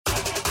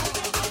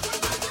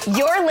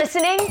You're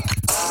listening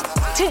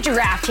to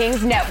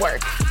DraftKings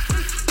Network.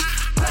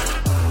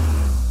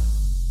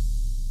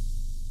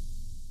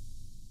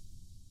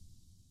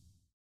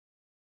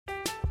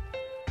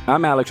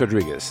 I'm Alex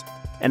Rodriguez.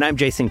 And I'm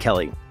Jason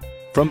Kelly.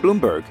 From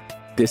Bloomberg,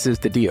 this is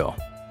The Deal.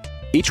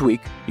 Each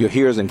week, you'll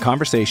hear us in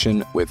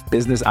conversation with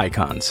business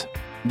icons.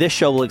 This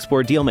show will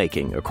explore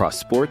deal-making across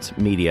sports,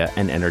 media,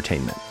 and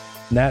entertainment.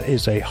 That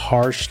is a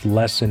harsh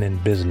lesson in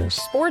business.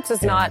 Sports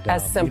is not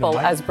as simple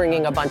as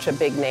bringing a bunch of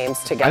big names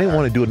together. I didn't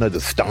want to do another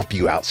stomp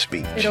you out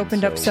speech. It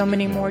opened up so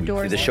many more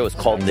doors. The show is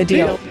called The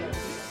Deal.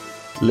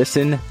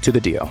 Listen to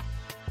The Deal.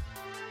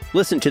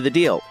 Listen to The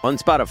Deal on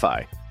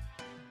Spotify.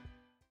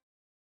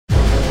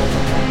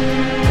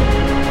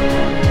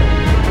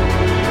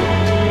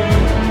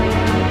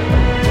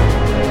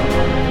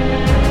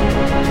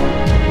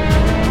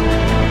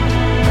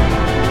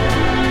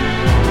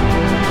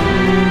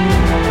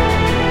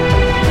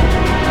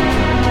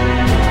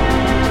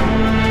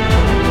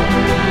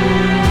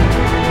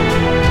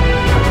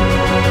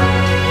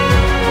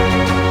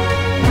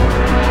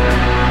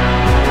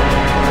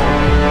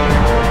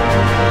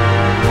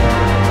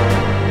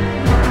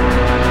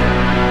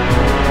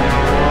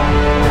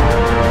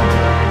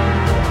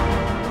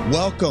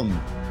 Welcome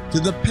to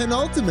the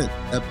penultimate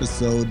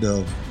episode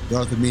of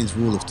Darth Amin's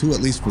Rule of Two,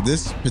 at least for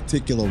this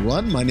particular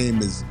run. My name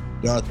is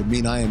Darth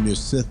Amin. I am your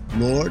Sith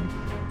Lord,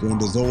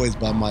 joined as always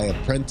by my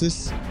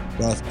apprentice,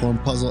 Darth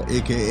Cornpuzzle,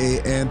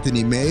 a.k.a.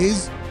 Anthony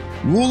Mays.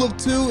 Rule of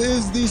Two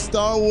is the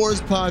Star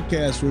Wars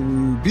podcast where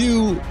we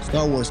review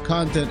Star Wars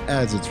content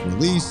as it's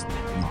released.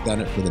 We've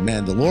done it for The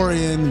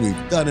Mandalorian.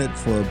 We've done it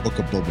for Book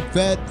of Boba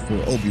Fett, for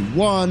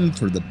Obi-Wan,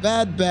 for The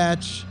Bad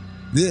Batch.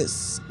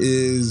 This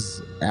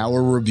is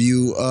our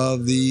review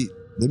of the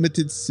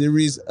limited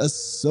series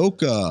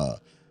Ahsoka.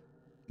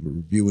 We're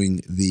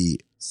reviewing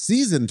the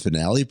season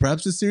finale,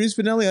 perhaps the series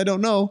finale, I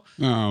don't know.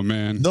 Oh,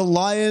 man. The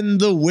Lion,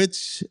 the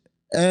Witch,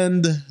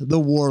 and the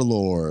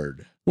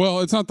Warlord.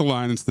 Well, it's not the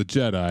Lion, it's the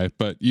Jedi,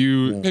 but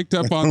you picked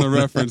up on the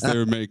reference they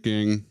were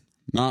making.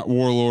 Not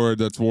Warlord,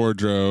 that's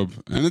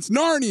Wardrobe. And it's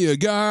Narnia,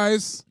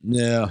 guys.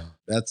 Yeah,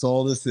 that's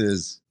all this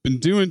is. Been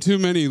doing too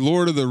many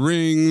Lord of the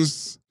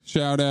Rings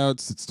shout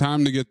outs. It's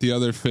time to get the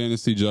other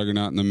fantasy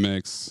juggernaut in the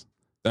mix.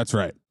 That's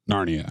right,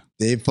 Narnia.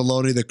 Dave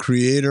Filoni, the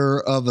creator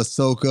of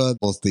Ahsoka,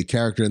 both the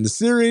character in the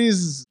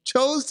series,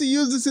 chose to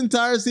use this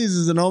entire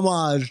season as an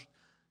homage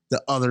to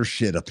other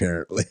shit,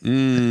 apparently.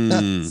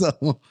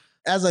 So,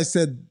 as I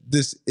said,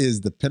 this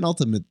is the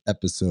penultimate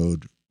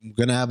episode. We're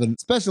going to have a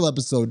special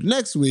episode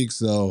next week,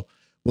 so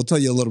we'll tell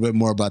you a little bit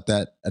more about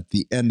that at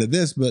the end of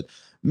this. But,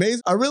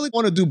 Maze, I really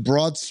want to do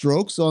broad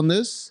strokes on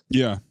this.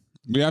 Yeah.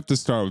 We have to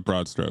start with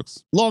broad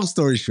strokes. Long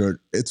story short,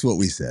 it's what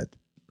we said,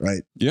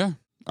 right? Yeah.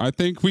 I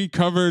think we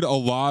covered a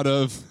lot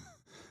of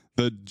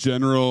the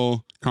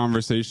general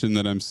conversation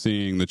that I'm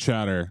seeing, the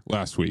chatter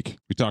last week.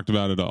 We talked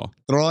about it all.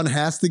 Thrawn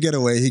has to get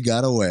away. He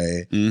got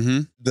away.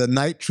 Mm-hmm. The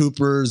night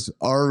troopers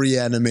are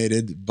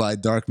reanimated by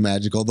dark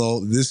magic,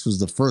 although this was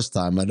the first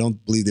time. I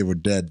don't believe they were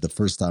dead the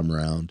first time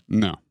around.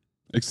 No.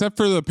 Except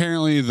for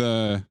apparently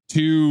the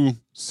two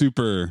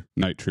super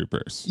night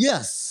troopers.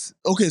 Yes.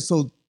 Okay,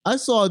 so I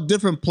saw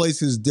different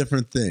places,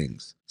 different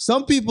things.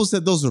 Some people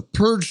said those are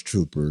purge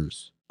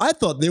troopers. I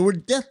thought they were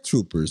death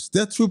troopers.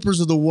 Death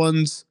troopers are the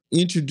ones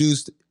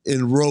introduced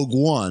in Rogue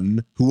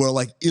One who are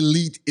like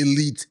elite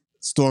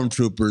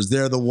stormtroopers.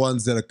 They're the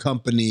ones that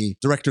accompany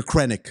Director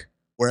Krennic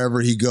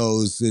wherever he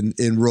goes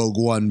in Rogue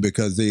One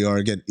because they are,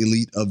 again,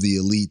 elite of the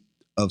elite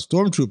of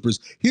stormtroopers.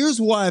 Here's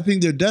why I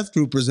think they're death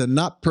troopers and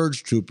not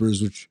purge troopers,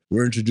 which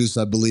were introduced,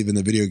 I believe, in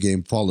the video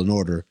game Fallen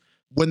Order.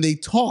 When they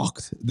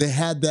talked, they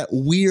had that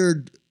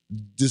weird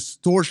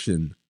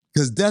distortion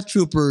because death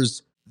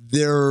troopers,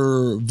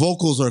 their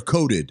vocals are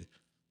coded.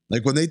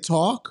 Like when they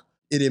talk,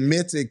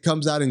 it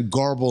comes out in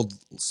garbled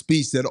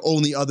speech that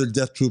only other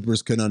death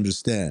troopers can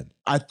understand.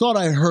 I thought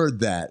I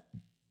heard that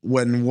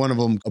when one of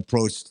them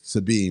approached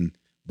Sabine,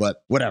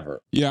 but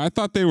whatever. Yeah, I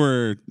thought they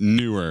were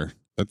newer.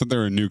 I thought they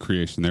were a new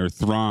creation. They were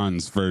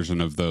Thrawn's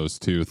version of those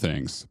two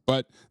things.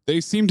 But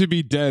they seem to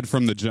be dead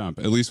from the jump,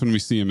 at least when we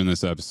see them in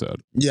this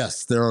episode.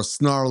 Yes, they're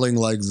snarling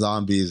like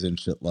zombies and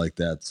shit like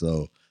that.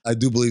 So I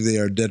do believe they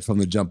are dead from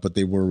the jump, but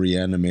they were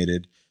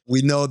reanimated.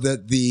 We know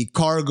that the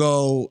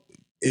cargo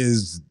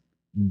is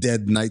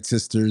dead Night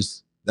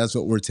Sisters. That's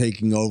what we're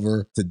taking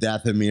over to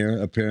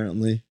Dathomir,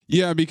 apparently.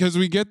 Yeah, because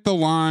we get the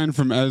line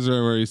from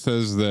Ezra where he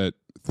says that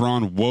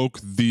Thrawn woke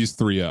these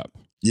three up.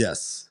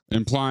 Yes.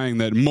 Implying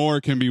that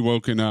more can be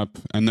woken up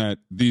and that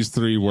these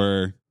three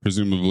were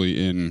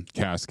presumably in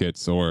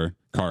caskets or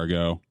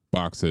cargo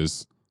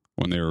boxes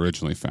when they were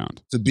originally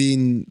found.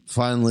 Sabine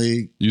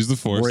finally use the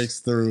Force. Breaks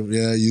through.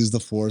 Yeah, use the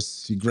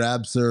Force. She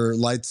grabs her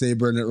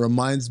lightsaber and it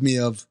reminds me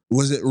of,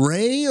 was it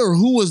Rey or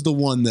who was the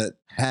one that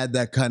had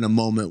that kind of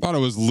moment? I thought it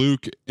was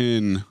Luke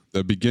in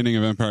the beginning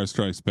of Empire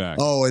Strikes Back.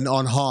 Oh, and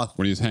on Hoth.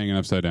 When he's hanging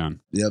upside down.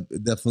 Yep,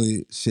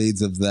 definitely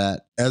shades of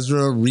that.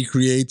 Ezra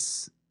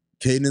recreates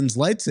Kanan's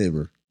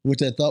lightsaber.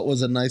 which I thought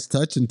was a nice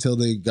touch until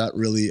they got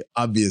really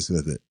obvious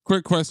with it.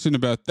 Quick question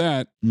about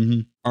that.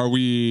 Are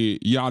we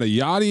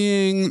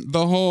yada-yadaing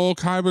the whole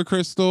kyber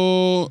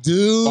crystal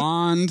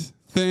bond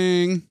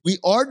thing? We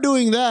are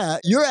doing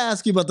that. You're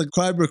asking about the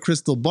kyber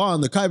crystal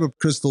bond. The kyber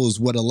crystal is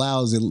what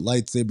allows a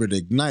lightsaber to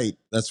ignite.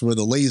 That's where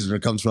the laser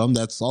comes from.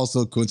 That's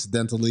also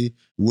coincidentally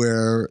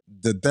where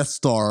the Death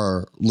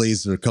Star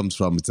laser comes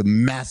from. It's a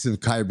massive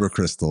kyber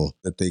crystal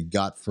that they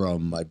got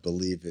from, I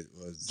believe it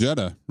was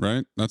Jedi,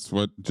 right? That's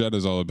what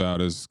Jedi's all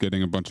about, is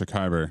getting a bunch of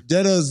kyber.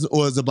 Jedi's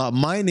was about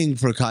mining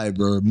for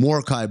kyber,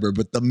 more kyber,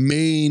 but the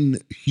main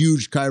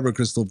huge kyber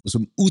crystal was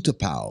from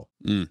Utapau.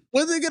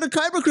 Where did they get a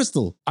kyber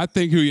crystal? I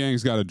think Hu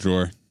Yang's got a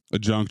drawer, a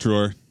junk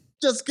drawer.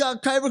 Just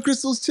got kyber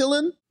crystals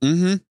chilling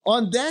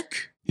on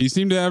deck? He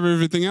seemed to have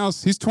everything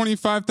else. He's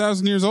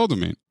 25,000 years old, I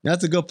mean.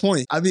 That's a good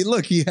point. I mean,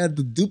 look, he had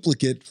the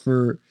duplicate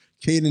for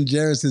Kanan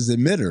Jarrus's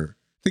emitter.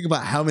 Think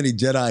about how many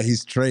Jedi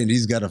he's trained.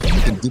 He's got a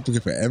fucking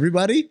duplicate for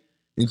everybody,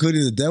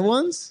 including the dead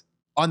ones,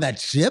 on that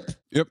ship?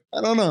 Yep.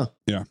 I don't know.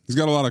 Yeah, he's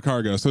got a lot of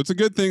cargo. So it's a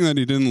good thing that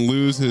he didn't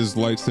lose his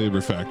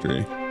lightsaber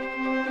factory.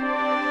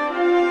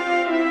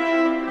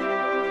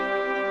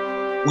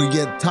 We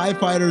get TIE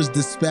fighters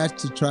dispatched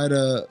to try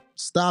to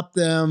stop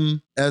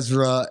them.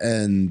 Ezra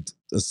and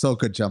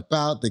Ahsoka jump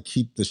out. They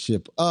keep the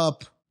ship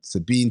up.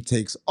 Sabine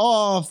takes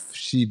off.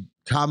 She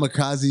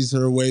kamikazes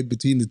her way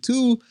between the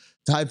two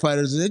TIE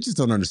fighters. They just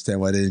don't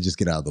understand why they didn't just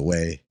get out of the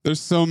way. There's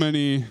so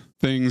many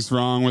things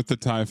wrong with the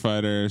TIE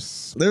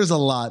fighters. There's a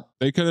lot.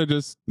 They could have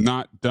just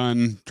not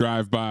done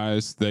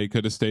drive-bys. They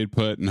could have stayed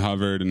put and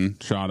hovered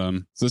and shot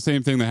them. It's the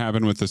same thing that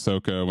happened with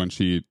Ahsoka when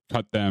she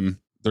cut them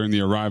during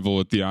the arrival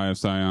at the Eye of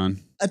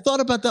Sion. I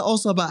thought about that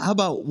also, about how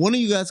about one of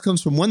you guys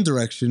comes from one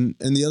direction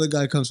and the other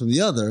guy comes from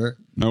the other.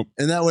 Nope.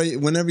 And that way,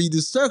 whenever you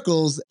do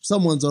circles,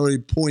 someone's already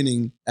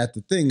pointing at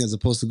the thing as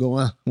opposed to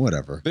going,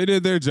 whatever. They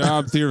did their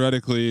job,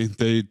 theoretically.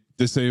 They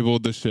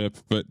disabled the ship,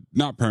 but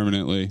not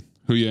permanently.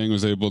 Hu Yang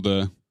was able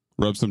to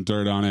rub some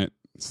dirt on it,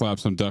 slap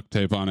some duct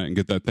tape on it, and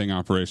get that thing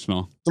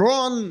operational.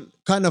 Thrawn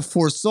kind of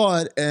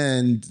foresaw it,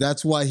 and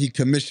that's why he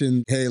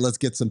commissioned, hey, let's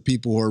get some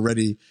people who are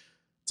ready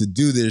to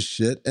do this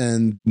shit.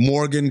 And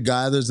Morgan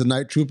gathers the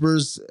night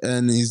troopers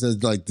and he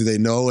says, like, do they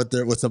know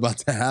what's about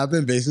to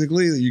happen?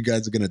 Basically, you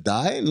guys are going to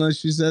die? And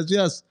she says,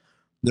 yes,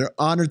 they're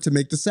honored to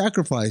make the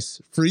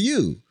sacrifice for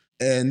you.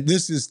 And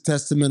this is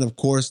testament, of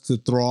course, to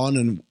Thrawn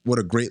and what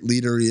a great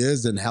leader he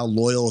is and how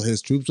loyal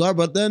his troops are.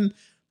 But then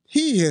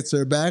he hits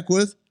her back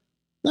with,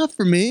 not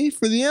for me,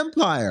 for the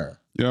Empire.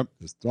 Yep.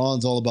 Because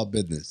Thrawn's all about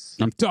business.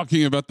 I'm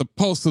talking about the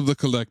pulse of the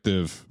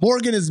collective.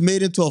 Morgan is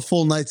made into a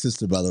full Night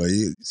Sister, by the way.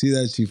 You see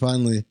that? She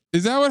finally...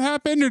 Is that what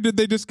happened, or did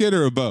they just get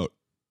her a boat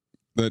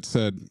that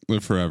said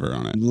 "Live Forever"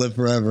 on it? Live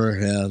forever,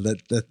 yeah.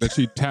 That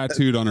she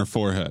tattooed on her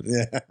forehead.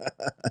 Yeah.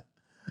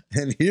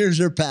 And here's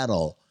your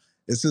paddle.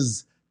 This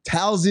is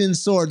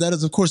Talzien's sword. That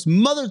is, of course,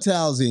 Mother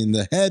Talzien,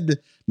 the head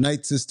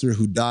Night Sister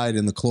who died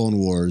in the Clone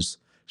Wars.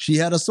 She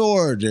had a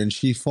sword, and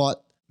she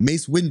fought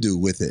Mace Windu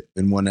with it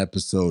in one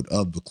episode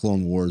of the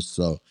Clone Wars.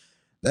 So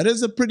that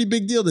is a pretty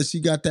big deal that she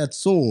got that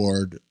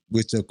sword,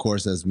 which, of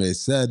course, as Mace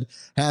said,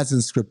 has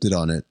inscripted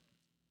on it,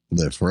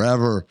 live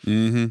forever.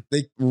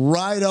 They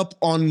ride up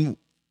on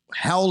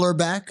Howler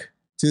back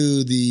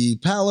to the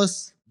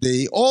palace.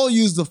 They all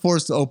use the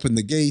Force to open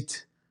the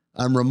gate.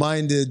 I'm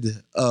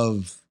reminded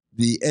of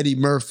the Eddie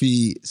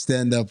Murphy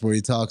stand-up where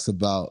he talks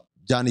about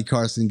Johnny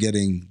Carson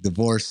getting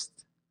divorced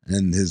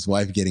and his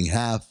wife getting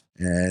half,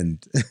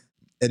 and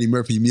Eddie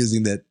Murphy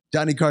musing that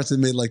Johnny Carson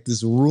made like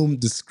this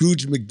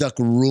Scrooge McDuck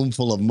room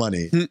full of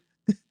money.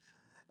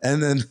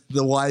 And then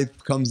the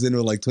wife comes in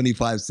with like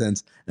 25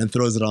 cents and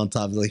throws it on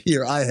top. Like,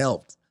 here, I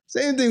helped.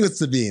 Same thing with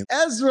Sabine.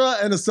 Ezra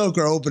and Ahsoka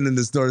are opening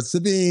this door.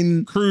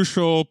 Sabine.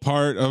 Crucial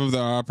part of the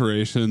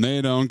operation.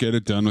 They don't get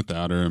it done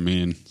without her. I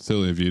mean,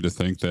 silly of you to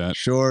think that.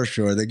 Sure.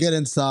 They get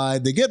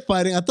inside. They get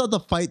fighting. I thought the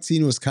fight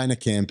scene was kind of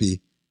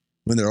campy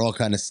when they're all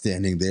kind of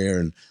standing there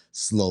and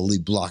slowly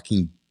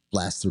blocking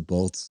blaster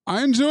bolts.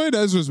 I enjoyed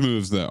Ezra's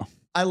moves, though.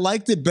 I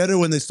liked it better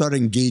when they started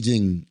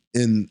engaging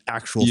in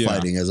actual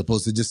fighting as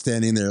opposed to just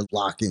standing there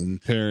blocking.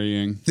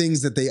 Parrying.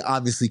 Things that they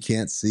obviously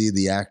can't see,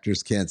 the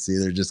actors can't see.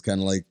 They're just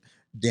kind of like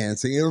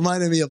dancing. It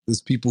reminded me of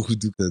those people who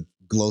do the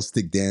glow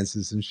stick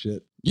dances and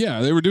shit.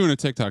 Yeah, they were doing a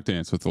TikTok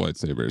dance with the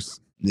lightsabers.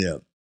 Yeah.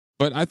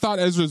 But I thought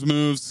Ezra's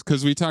moves,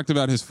 because we talked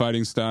about his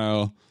fighting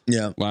style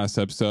last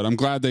episode. I'm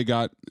glad they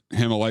got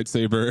him a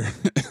lightsaber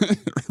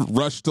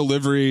rush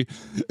delivery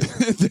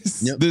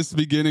this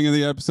beginning of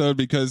the episode,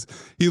 because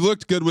he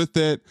looked good with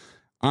it.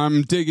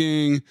 I'm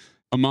digging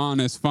Amon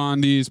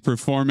Esfandi's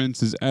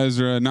performance as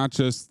Ezra, not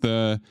just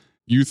the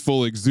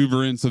youthful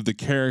exuberance of the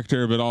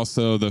character, but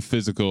also the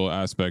physical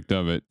aspect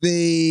of it.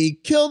 They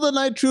kill the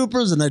night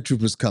troopers. The night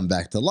troopers come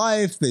back to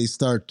life. They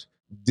start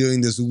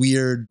doing this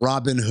weird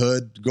Robin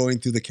Hood going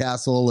through the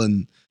castle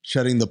and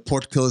shutting the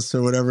portcullis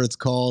or whatever it's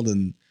called.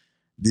 And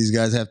these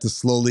guys have to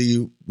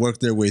slowly work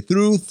their way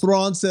through.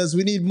 Thrawn says,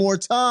 we need more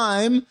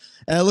time.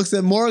 And it looks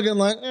at Morgan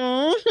like,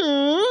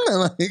 and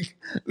like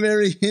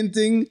very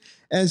hinting.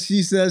 And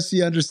she says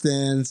she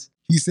understands.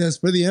 he says,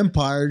 for the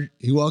Empire.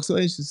 He walks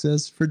away. She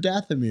says, for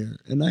Dathomir.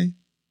 And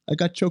I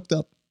got choked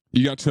up.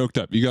 You got choked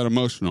up. You got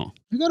emotional.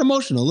 I got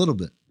emotional a little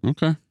bit.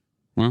 Okay.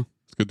 Well,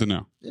 it's good to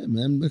know. Yeah,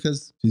 man,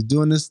 because she's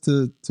doing this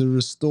to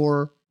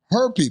restore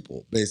her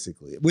people,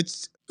 basically,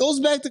 which goes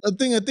back to a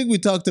thing I think we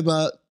talked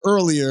about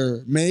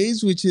earlier,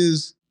 Maze, which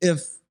is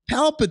if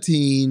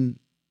Palpatine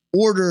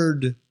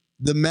ordered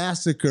the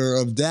massacre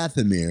of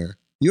Dathomir,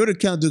 he ordered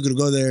Count Dooku to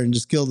go there and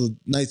just kill the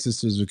Night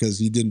Sisters because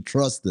he didn't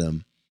trust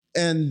them.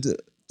 And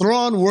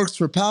Thrawn works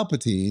for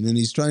Palpatine, and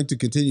he's trying to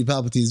continue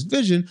Palpatine's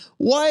vision.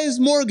 Why is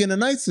Morgan, a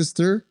Night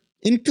Sister,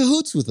 in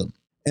cahoots with him?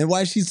 And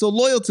why she's so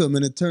loyal to him?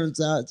 And it turns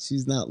out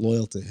she's not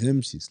loyal to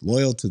him. She's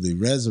loyal to the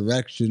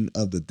resurrection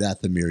of the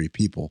Dathomiri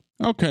people.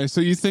 Okay, so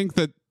you think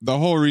that the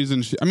whole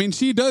reason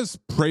she does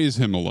praise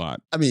him a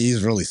lot. I mean,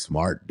 he's really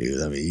smart,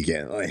 dude. I mean, you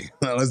can't,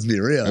 let's be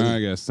real.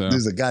 I guess so.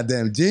 He's a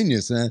goddamn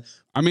genius, man.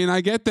 I mean,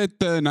 I get that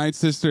the Night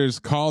Sisters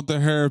called to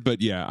her,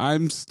 but yeah,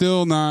 I'm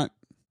still not.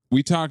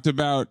 We talked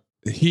about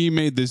he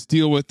made this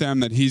deal with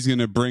them that he's going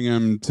to bring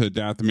him to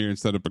Dathomir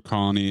instead of a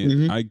colony.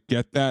 Mm-hmm. I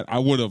get that. I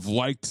would have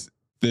liked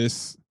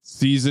this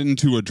season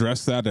to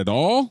address that at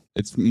all.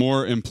 It's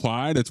more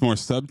implied. It's more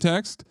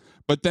subtext.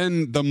 But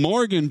then the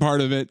Morgan part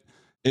of it,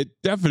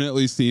 it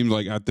definitely seemed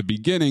like at the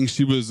beginning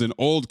she was an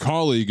old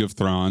colleague of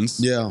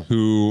Thrawn's,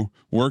 who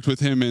worked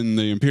with him in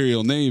the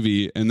Imperial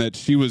Navy, and that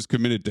she was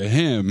committed to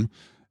him,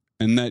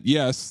 and that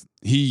yes,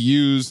 he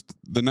used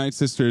the Night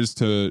Sisters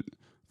to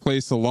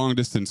place a long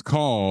distance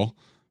call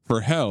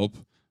for help.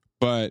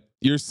 But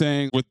you're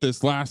saying with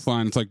this last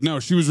line, it's like, no,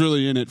 she was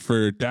really in it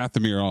for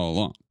Dathomir all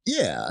along.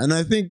 Yeah, and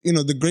I think,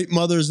 the Great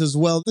Mothers as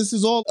well, this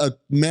is all a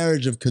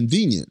marriage of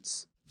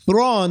convenience.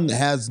 Thrawn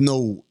has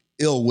no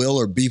ill will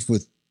or beef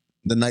with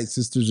the Night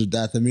Sisters or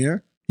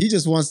Dathomir. He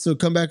just wants to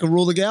come back and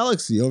rule the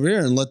galaxy over here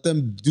and let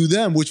them do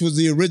them, which was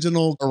the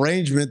original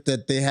arrangement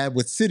that they had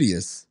with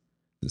Sidious.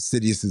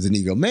 Sidious is an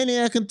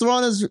egomaniac, and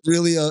Thrawn is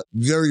really a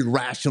very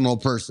rational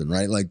person,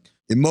 right? Like,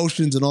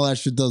 emotions and all that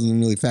shit doesn't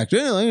really factor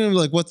in.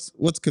 Like,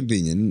 what's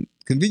convenient?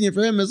 Convenient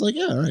for him is like,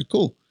 yeah, all right,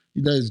 cool.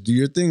 You guys do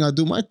your thing, I'll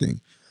do my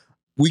thing.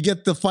 We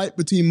get the fight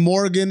between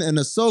Morgan and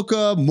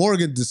Ahsoka.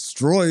 Morgan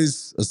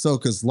destroys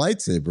Ahsoka's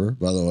lightsaber,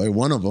 by the way,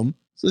 one of them.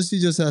 So she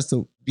just has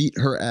to beat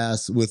her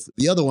ass with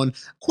the other one.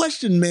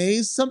 Question,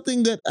 Maze,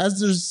 something that as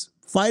there's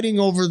fighting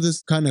over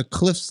this kind of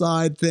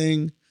cliffside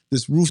thing,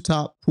 this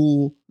rooftop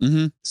pool,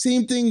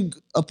 same thing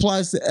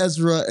applies to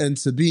Ezra and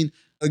Sabine.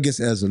 I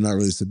guess Ezra, not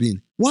really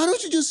Sabine. Why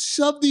don't you just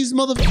shove these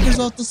motherfuckers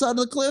off the side of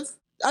the cliff?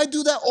 I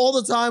do that all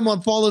the time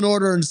on Fallen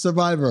Order and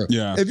Survivor.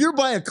 Yeah. If you're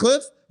by a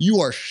cliff,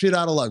 you are shit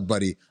out of luck,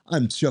 buddy.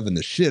 I'm shoving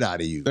the shit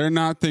out of you. They're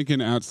not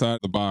thinking outside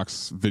the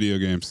box video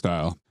game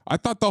style. I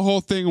thought the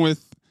whole thing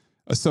with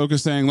Ahsoka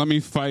saying, let me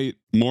fight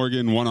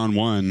Morgan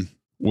one-on-one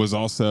was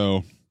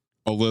also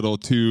a little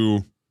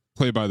too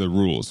play by the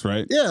rules,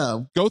 right?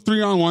 Yeah. Go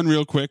 3-on-1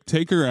 real quick,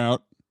 take her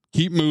out,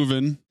 keep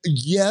moving.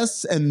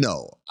 Yes and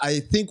no. I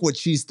think what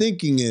she's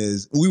thinking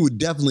is we would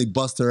definitely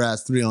bust her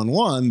ass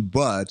 3-on-1,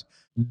 but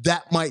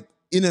that might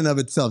in and of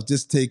itself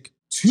just take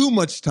too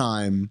much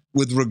time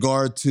with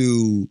regard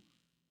to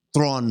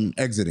Thrawn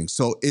exiting.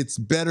 So it's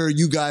better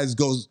you guys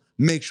go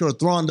make sure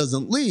Thrawn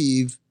doesn't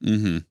leave,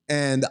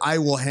 and I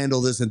will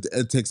handle this, and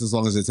it takes as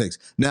long as it takes.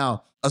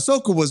 Now,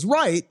 Ahsoka was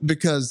right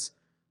because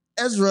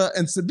Ezra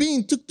and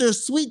Sabine took their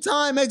sweet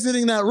time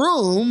exiting that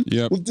room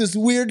with this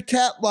weird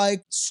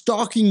cat-like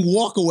stalking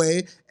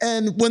walkaway.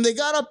 And when they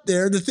got up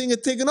there, the thing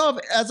had taken off.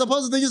 As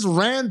opposed to they just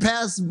ran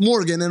past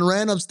Morgan and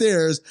ran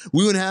upstairs,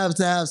 we would have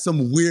to have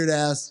some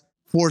weird-ass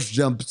force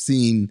jump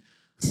scene.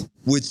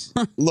 Which,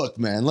 look,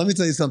 man, let me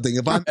tell you something.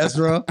 If I'm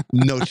Ezra,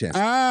 no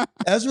chance.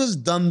 Ezra's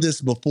done this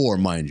before,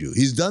 mind you.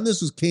 He's done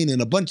this with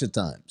Kanan a bunch of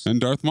times.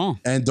 And Darth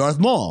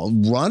Maul.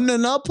 Run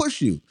and I'll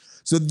push you.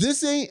 So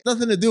this ain't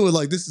nothing to do with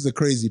like, this is a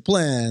crazy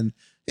plan.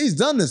 He's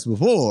done this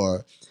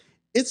before.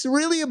 It's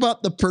really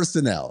about the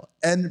personnel.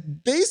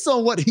 And based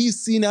on what he's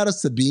seen out of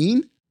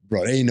Sabine,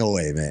 bro, ain't no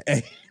way, man.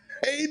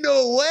 Ain't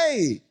no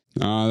way.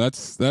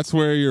 That's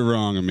where you're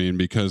wrong. I mean,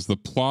 because the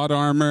plot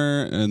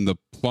armor and the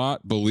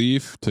plot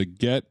belief to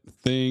get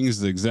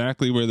things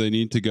exactly where they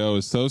need to go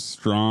is so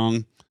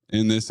strong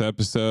in this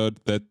episode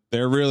that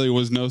there really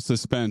was no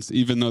suspense,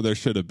 even though there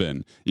should have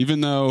been.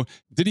 Even though,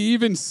 did he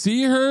even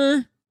see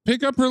her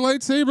pick up her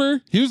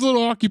lightsaber? He was a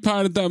little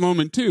occupied at that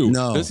moment too.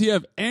 No. Does he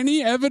have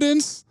any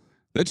evidence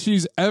that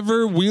she's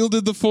ever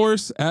wielded the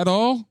Force at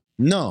all?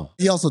 No.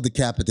 He also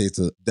decapitates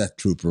a Death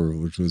Trooper,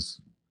 which was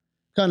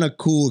kind of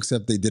cool,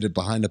 except they did it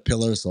behind a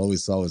pillar, so all we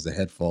saw was the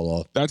head fall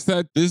off. That's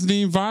that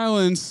Disney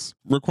violence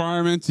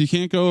requirements. You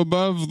can't go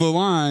above the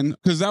line,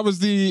 because that was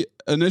the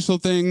initial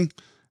thing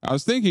I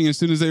was thinking as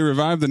soon as they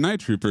revived the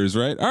Night Troopers,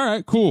 right? All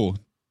right, cool.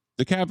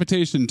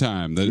 Decapitation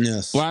time.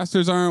 The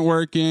blasters aren't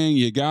working.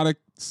 You got to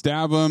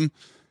stab them.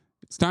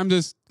 It's time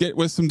to get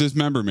with some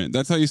dismemberment.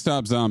 That's how you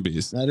stop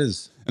zombies. That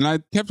is. And I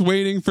kept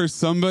waiting for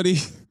somebody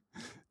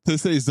to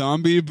say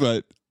zombie,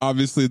 but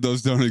obviously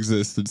those don't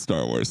exist in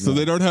Star Wars. So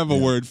they don't have a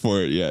word for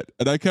it yet.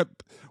 And I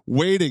kept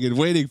waiting and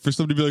waiting for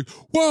somebody to be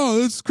like, wow,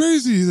 that's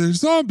crazy. They're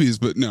zombies.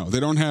 But no, they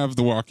don't have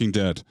The Walking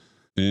Dead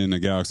in a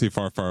galaxy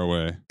far, far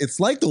away. It's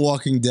like The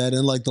Walking Dead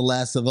and like The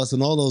Last of Us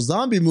and all those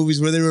zombie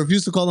movies where they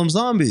refuse to call them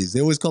zombies.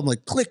 They always call them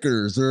like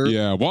clickers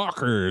or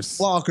walkers.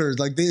 Walkers.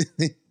 Like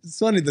it's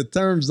funny, the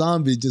term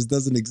zombie just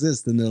doesn't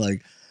exist. And they're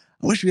like,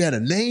 I wish we had a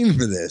name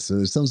for this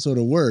or some sort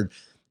of word.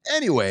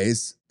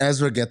 Anyways,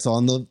 Ezra gets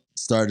on the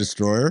Star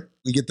Destroyer.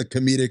 We get the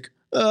comedic,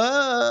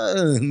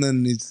 and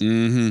then he's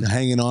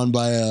hanging on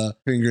by a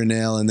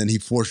fingernail, and then he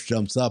force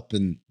jumps up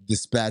and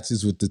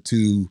dispatches with the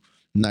 2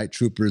 night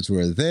troopers who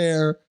are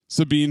there.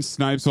 Sabine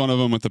snipes one of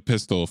them with a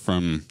pistol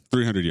from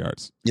 300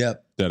 yards.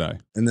 Yep. Deadeye.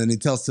 And then he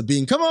tells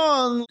Sabine, come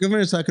on, come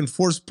here so I can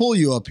force pull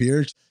you up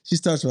here. She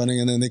starts running,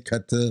 and then they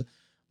cut to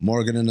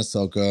Morgan and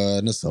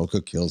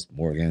Ahsoka kills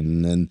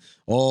Morgan, and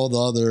all the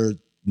other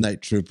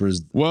night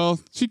troopers. Well,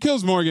 she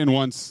kills Morgan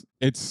once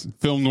it's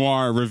film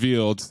noir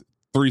revealed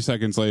 3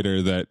 seconds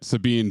later that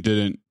Sabine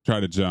didn't try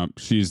to jump.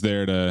 She's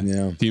there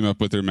to team up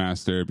with her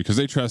master because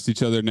they trust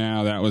each other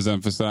now. That was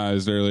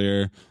emphasized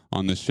earlier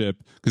on the ship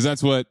because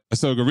that's what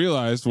Ahsoka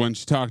realized when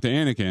she talked to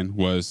Anakin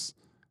was,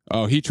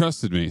 oh, he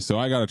trusted me, so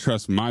I got to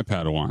trust my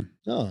Padawan.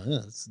 Oh,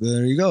 yes.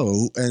 There you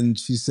go. And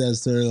she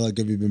says to her, like,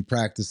 have you been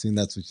practicing?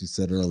 That's what she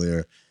said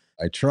earlier.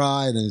 I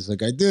tried. And he's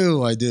like, I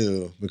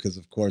do. Because,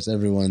 of course,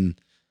 everyone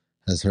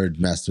has heard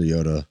Master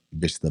Yoda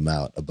bitch them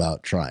out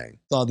about trying.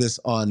 Saw this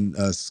on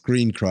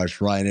Screen Crush.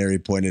 Ryan Airy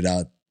pointed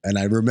out, and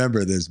I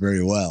remember this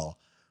very well,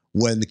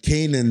 when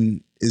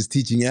Kanan is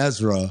teaching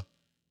Ezra,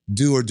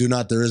 do or do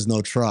not, there is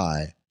no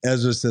try.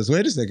 Ezra says,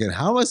 wait a second,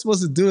 how am I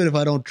supposed to do it if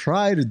I don't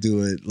try to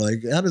do it?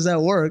 Like, how does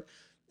that work?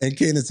 And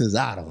Kanan says,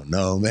 I don't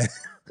know, man.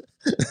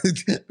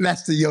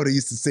 Master Yoda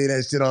used to say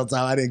that shit all the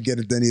time. I didn't get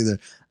it then either.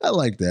 I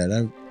like that.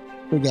 I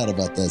forgot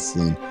about that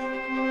scene.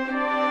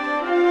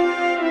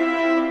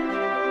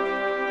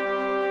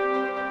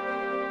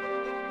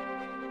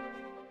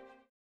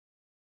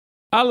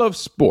 I love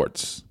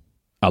sports.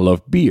 I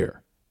love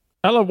beer.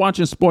 I love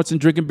watching sports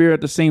and drinking beer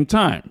at the same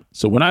time.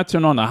 So when I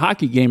turn on a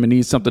hockey game and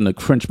need something to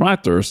quench my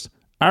thirst,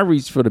 I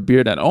reach for the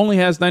beer that only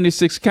has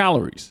 96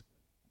 calories.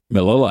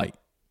 Miller Lite.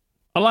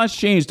 A lot's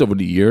changed over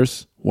the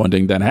years. One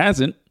thing that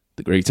hasn't,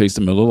 the great taste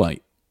of Miller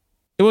Lite.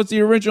 It was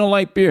the original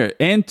light beer,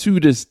 and to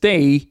this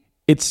day,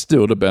 it's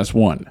still the best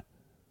one.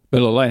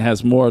 Miller Lite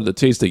has more of the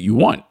taste that you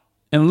want,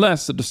 and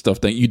less of the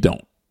stuff that you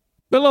don't.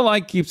 Miller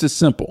Lite keeps it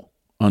simple.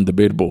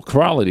 Undebatable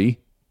quality,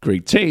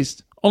 great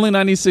taste, only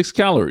 96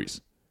 calories.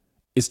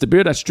 It's the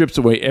beer that strips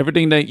away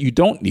everything that you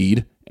don't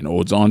need and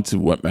holds on to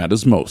what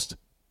matters most.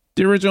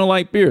 The original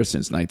light beer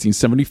since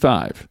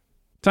 1975.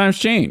 Times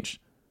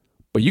change,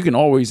 but you can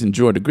always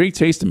enjoy the great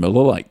taste of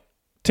Miller Lite.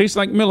 Tastes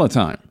like Miller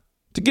time.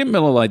 To get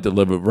Miller Lite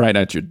delivered right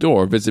at your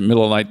door, visit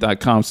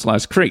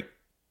MillerLite.com/crate.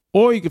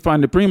 Or you can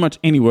find it pretty much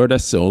anywhere that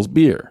sells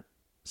beer.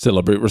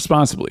 Celebrate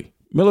responsibly.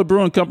 Miller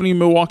Brewing Company,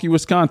 Milwaukee,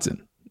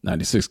 Wisconsin.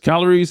 96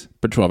 calories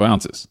per 12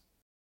 ounces.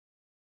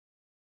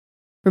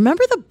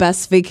 Remember the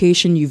best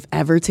vacation you've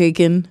ever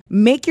taken?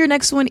 Make your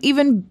next one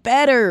even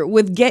better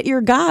with Get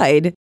Your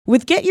Guide.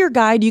 With Get Your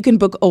Guide, you can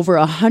book over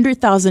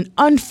 100,000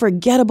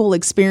 unforgettable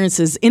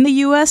experiences in the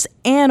U.S.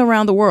 and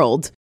around the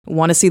world.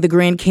 Want to see the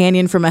Grand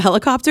Canyon from a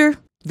helicopter?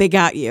 They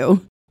got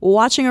you.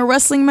 Watching a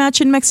wrestling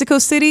match in Mexico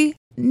City?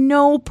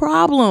 No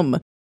problem.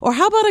 Or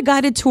how about a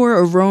guided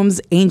tour of Rome's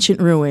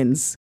ancient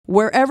ruins?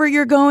 Wherever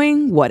you're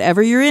going,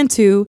 whatever you're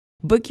into,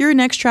 book your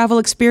next travel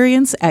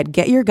experience at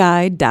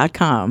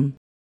getyourguide.com.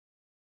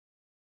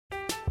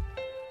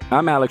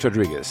 I'm Alex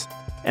Rodriguez.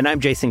 And I'm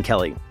Jason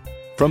Kelly.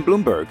 From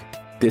Bloomberg,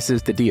 this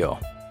is The Deal.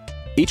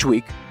 Each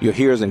week, you'll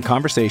hear us in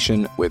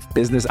conversation with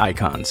business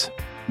icons.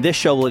 This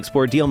show will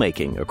explore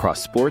deal-making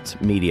across sports,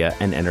 media,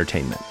 and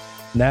entertainment.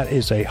 That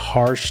is a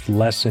harsh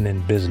lesson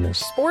in business.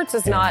 Sports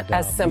is not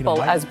as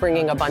simple as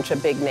bringing a bunch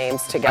of big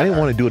names together. I didn't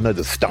want to do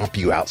another stomp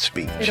you out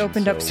speech. It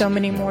opened up so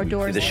many more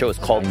doors. The show is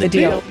called The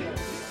Deal.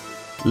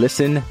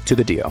 Listen to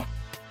The Deal.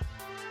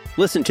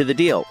 Listen to The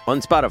Deal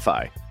on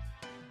Spotify.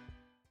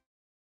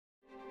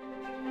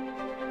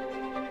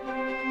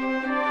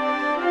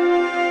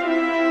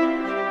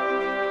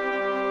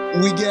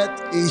 We get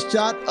a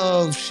shot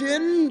of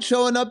Shin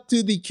showing up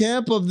to the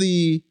camp of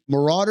the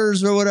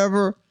Marauders or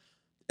whatever,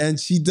 and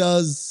she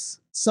does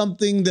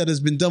something that has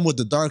been done with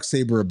the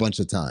Darksaber a bunch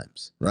of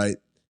times, right?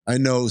 I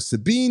know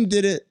Sabine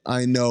did it.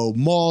 I know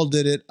Maul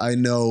did it. I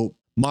know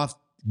Moff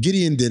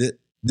Gideon did it.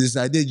 This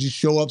idea, you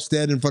show up,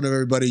 stand in front of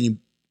everybody, and you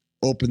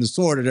open the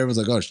sword, and everyone's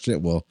like, oh,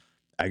 shit, well,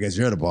 I guess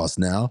you're the boss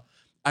now.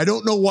 I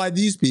don't know why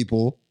these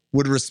people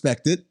would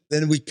respect it.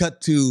 Then we cut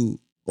to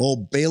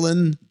old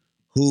Balin,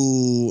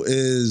 who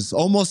is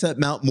almost at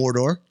Mount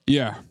Mordor.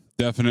 Yeah,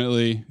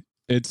 definitely.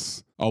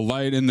 It's a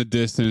light in the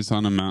distance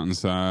on a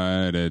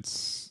mountainside.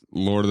 It's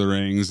Lord of the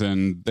Rings,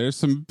 and there's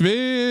some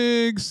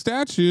big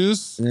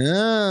statues.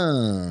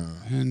 Yeah.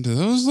 And do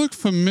those look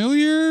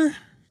familiar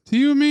to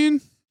you,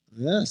 Amin?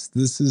 Yes,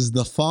 this is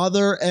the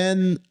father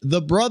and the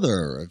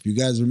brother. If you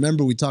guys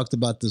remember, we talked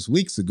about this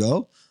weeks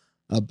ago,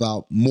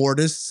 about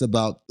Mortis,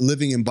 about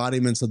living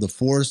embodiments of the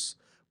Force,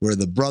 where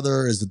the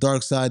brother is the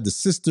dark side, the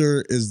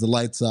sister is the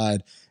light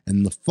side,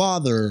 and the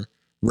father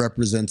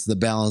represents the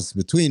balance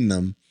between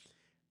them.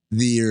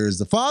 There's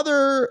the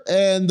father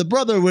and the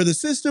brother where the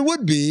sister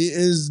would be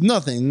is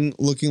nothing,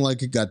 looking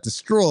like it got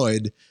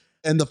destroyed.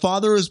 And the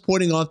father is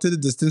pointing off to the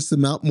distance to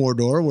Mount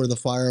Mordor, where the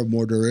fire of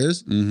Mordor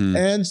is. Mm-hmm.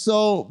 And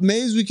so,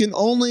 Maze, we can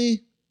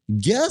only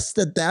guess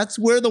that that's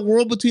where the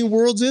World Between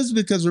Worlds is,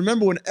 because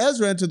remember when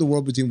Ezra entered the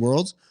World Between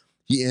Worlds,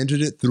 he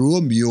entered it through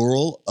a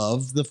mural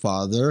of the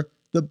father,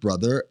 the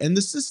brother, and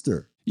the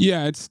sister.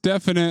 Yeah, it's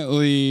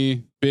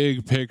definitely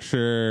big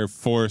picture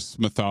Force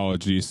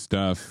mythology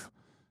stuff.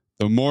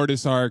 The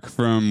Mortis arc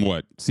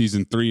from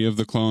season 3 of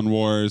the Clone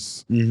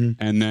Wars,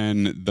 and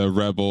then the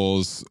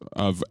Rebels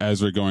of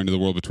Ezra going to the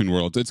World Between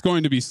Worlds. It's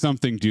going to be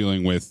something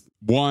dealing with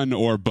one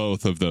or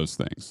both of those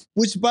things.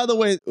 Which, by the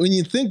way, when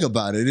you think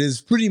about it,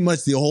 is pretty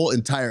much the whole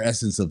entire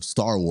essence of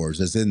Star Wars,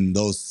 as in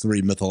those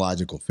 3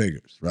 mythological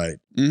figures, right?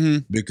 Mm-hmm.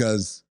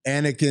 Because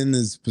Anakin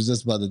is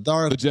possessed by the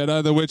dark. The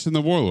Jedi, the Witch, and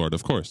the Warlord,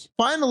 of course.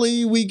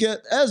 Finally, we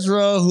get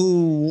Ezra,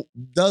 who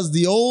does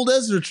the old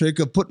Ezra trick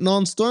of putting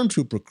on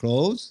stormtrooper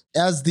clothes.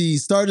 As the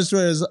Star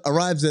Destroyer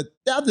arrives at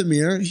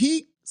Dathomir,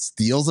 he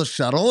steals a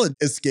shuttle and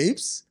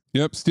escapes.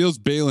 Yep, steals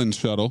Balin's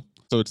shuttle.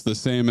 So it's the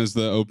same as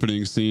the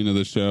opening scene of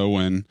the show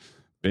when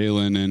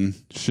Balin and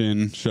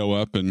Shin show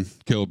up and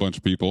kill a bunch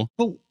of people.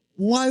 But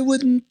why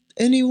wouldn't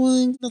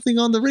nothing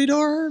on the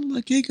radar?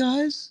 Like, hey,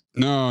 guys?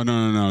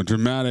 No.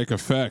 Dramatic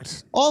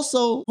effect.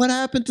 Also, what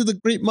happened to the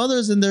Great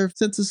Mothers and their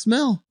sense of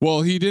smell?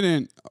 Well, he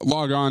didn't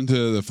log on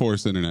to the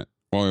Force internet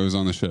while he was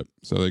on the ship,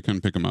 so they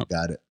couldn't pick him up.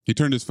 Got it. He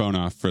turned his phone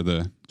off for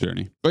the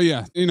journey. But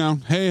yeah,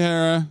 hey,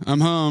 Hera, I'm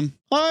home.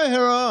 Hi,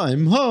 Hera,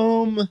 I'm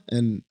home.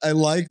 And I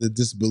like the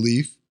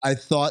disbelief. I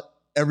thought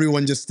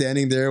everyone just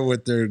standing there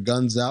with their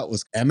guns out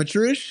was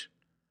amateurish,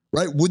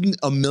 right? Wouldn't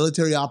a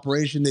military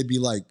operation, they'd be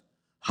like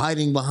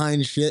hiding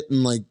behind shit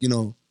and like,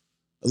 a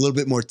little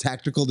bit more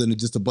tactical than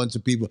just a bunch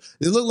of people.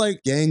 They look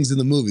like gangs in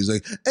the movies,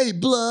 like, hey,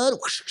 blood.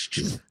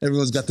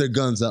 Everyone's got their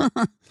guns out.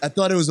 I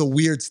thought it was a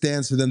weird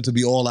stance for them to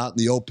be all out in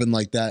the open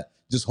like that,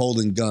 just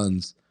holding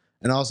guns.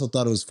 And I also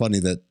thought it was funny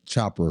that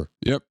Chopper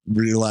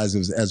realized it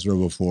was Ezra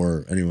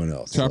before anyone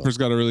else. Chopper's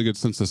got a really good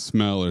sense of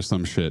smell or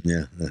some shit.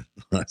 Yeah,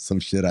 some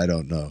shit I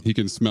don't know. He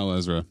can smell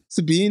Ezra.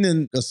 Sabine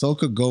and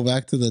Ahsoka go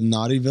back to the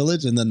Naughty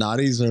Village, and the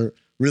Naughties are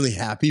really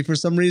happy for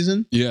some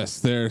reason. Yes,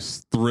 they're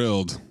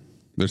thrilled.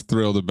 They're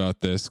thrilled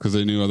about this because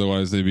they knew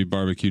otherwise they'd be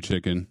barbecue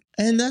chicken.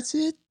 And that's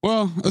it?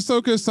 Well,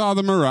 Ahsoka saw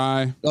the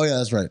Mirai. Oh, yeah,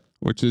 that's right.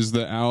 Which is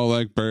the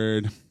owl-like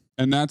bird.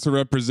 And that's a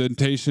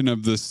representation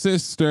of the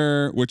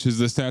sister, which is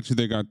the statue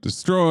that got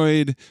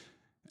destroyed.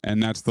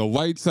 And that's the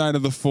light side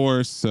of the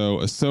Force. So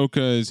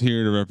Ahsoka is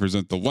here to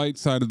represent the light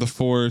side of the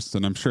Force.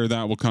 And I'm sure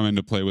that will come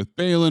into play with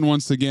Balin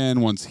once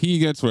again, once he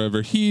gets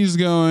wherever he's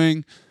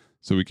going.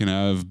 So we can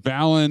have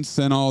balance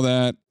and all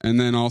that. And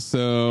then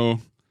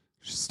also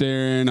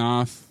staring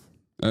off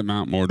at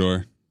Mount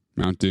Mordor,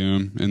 Mount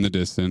Doom in the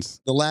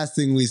distance. The last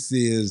thing we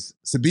see is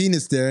Sabine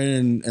is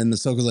staring and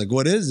Ahsoka's like,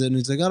 what is it? And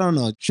he's like, I don't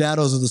know.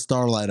 Shadows of the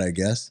starlight, I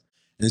guess.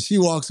 And she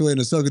walks away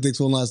and Ahsoka takes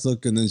one last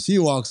look and then she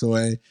walks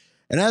away.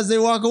 And as they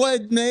walk away,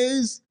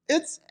 Maze,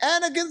 it's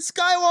Anakin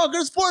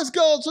Skywalker's Force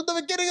Ghost from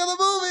the beginning of the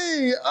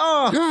movie.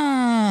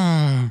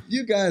 Oh,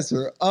 you guys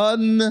are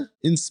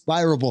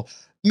uninspirable.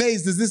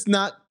 Maze, does this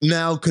not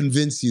now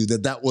convince you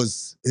that that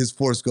was his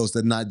Force Ghost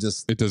and not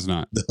just... It does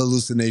not. The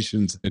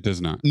hallucinations? It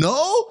does not.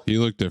 No? He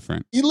looked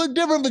different. He looked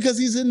different because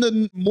he's in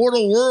the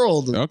mortal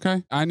world.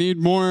 Okay. I need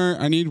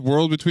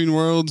World Between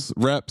Worlds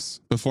reps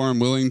before I'm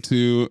willing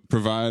to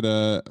provide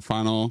a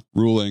final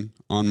ruling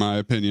on my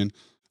opinion.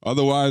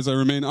 Otherwise, I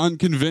remain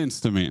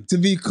unconvinced, To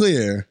be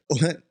clear,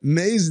 what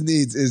Maze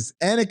needs is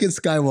Anakin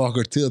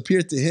Skywalker to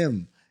appear to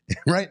him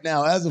right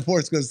now as a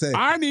Force Ghost say,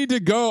 I need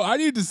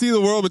to see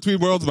the World Between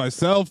Worlds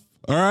myself.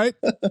 All right.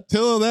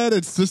 Till then,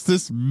 it's just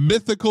this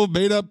mythical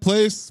made up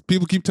place.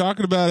 People keep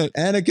talking about it.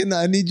 Anakin,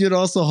 I need you to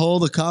also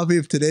hold a copy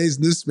of today's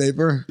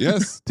newspaper.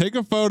 Yes. Take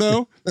a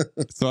photo.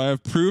 So I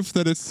have proof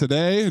that it's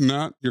today and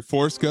not your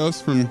Force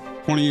Ghost from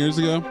 20 years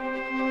ago.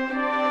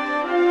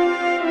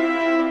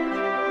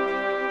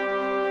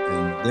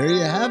 And there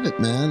you have it,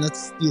 man.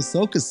 That's the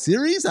Ahsoka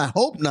series. I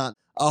hope not.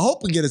 I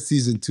hope we get a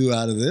season 2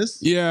 out of this.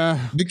 Yeah.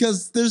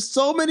 Because there's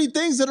so many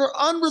things that are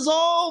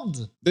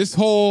unresolved. This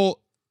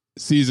whole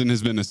season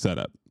has been a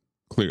setup,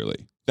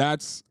 clearly.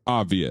 That's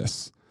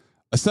obvious.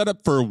 A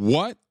setup for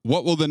what?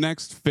 What will the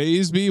next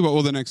phase be? What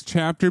will the next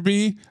chapter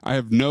be? I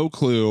have no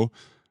clue.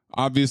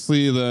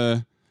 Obviously,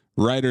 the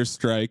writer's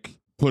strike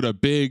put a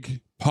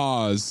big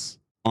pause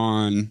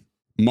on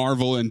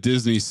Marvel and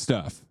Disney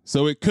stuff.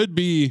 So it could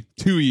be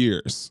 2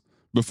 years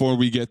before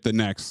we get the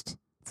next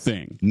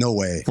thing. No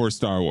way. For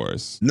Star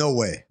Wars. No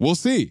way. We'll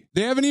see.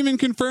 They haven't even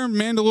confirmed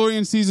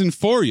Mandalorian season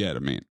 4 yet, I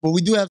mean. Well,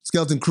 we do have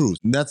Skeleton Crew.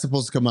 That's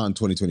supposed to come out in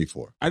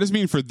 2024. I just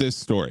mean for this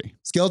story.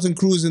 Skeleton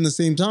Crew is in the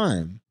same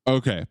time.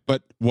 Okay,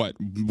 but what?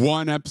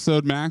 1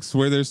 episode max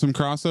where there's some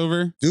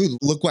crossover? Dude,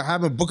 look what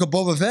happened. Book of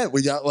Boba Fett.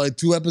 We got like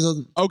 2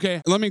 episodes.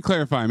 Okay, let me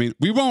clarify. I mean,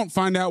 we won't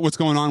find out what's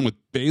going on with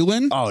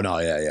Balin. Oh, no,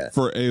 yeah.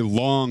 For a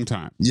long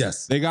time.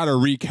 Yes. They got to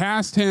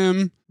recast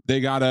him.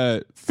 They got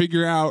to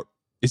figure out,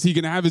 is he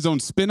going to have his own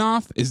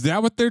spinoff? Is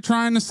that what they're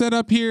trying to set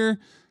up here?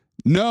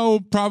 No,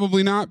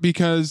 probably not,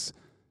 because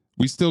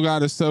we still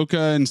got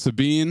Ahsoka and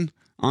Sabine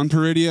on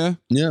Peridia.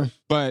 Yeah.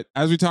 But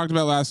as we talked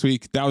about last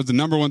week, that was the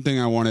number one thing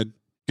I wanted.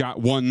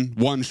 Got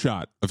one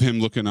shot of him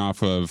looking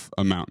off of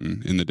a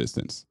mountain in the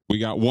distance. We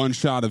got one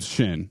shot of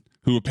Shin,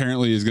 who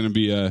apparently is going to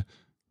be a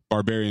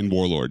barbarian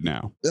warlord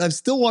now. I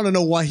still want to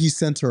know why he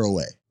sent her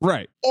away.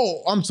 Right.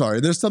 Oh, I'm sorry.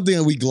 There's something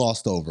that we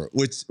glossed over,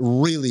 which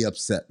really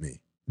upset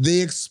me. They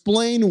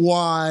explain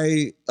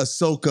why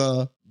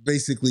Ahsoka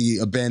basically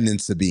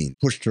abandoned Sabine,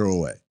 pushed her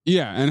away.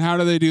 Yeah, and how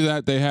do they do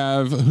that? They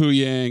have Hu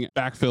Yang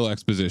backfill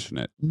exposition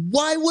it.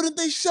 Why wouldn't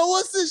they show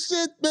us this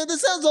shit, man?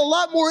 This sounds a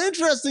lot more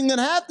interesting than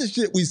half the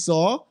shit we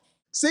saw.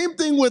 Same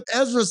thing with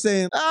Ezra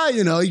saying,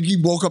 he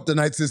woke up the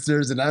Night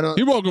Sisters and I don't...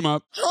 He woke them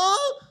up.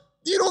 Huh?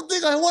 You don't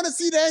think I want to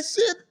see that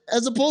shit?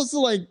 As opposed to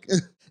like,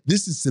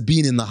 this is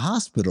Sabine in the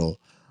hospital.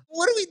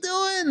 What are we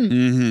doing?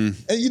 Mm-hmm.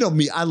 And you know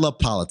me, I love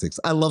politics.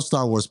 I love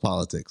Star Wars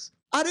politics.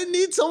 I didn't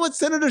need so much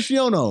Senator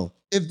Shiono.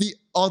 If the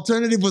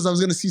alternative was I was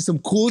going to see some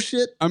cool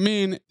shit. I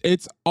mean,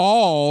 it's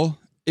all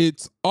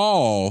to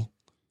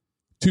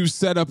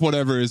set up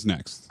whatever is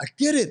next. I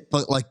get it,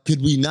 but like,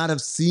 could we not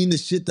have seen the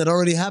shit that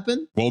already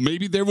happened? Well,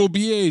 maybe there will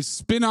be a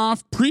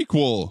spin-off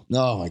prequel.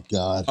 Oh my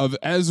God. Of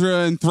Ezra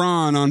and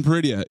Thrawn on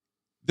Peridia.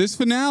 This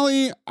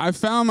finale, I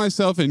found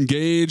myself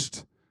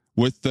engaged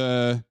with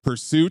the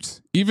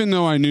pursuit, even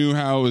though I knew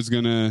how it was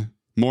going to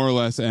more or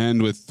less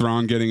end with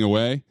Thrawn getting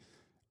away.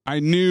 I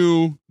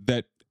knew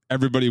that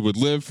everybody would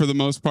live for the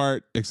most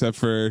part, except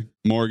for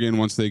Morgan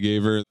once they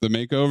gave her the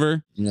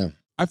makeover. Yeah.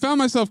 I found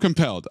myself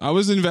compelled. I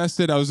was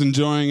invested. I was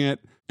enjoying it.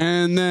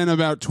 And then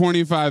about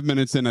 25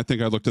 minutes in, I think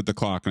I looked at the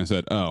clock and I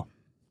said, oh,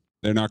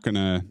 they're not going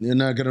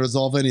to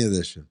resolve any of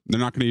this shit. They're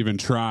not going to even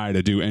try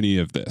to do any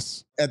of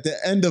this. At the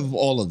end of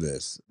all of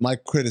this, my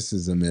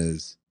criticism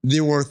is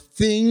there were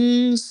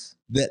things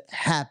that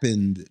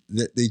happened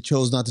that they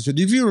chose not to show.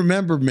 If you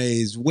remember,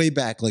 Maze, way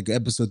back, like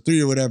episode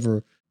 3 or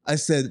whatever, I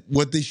said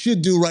what they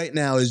should do right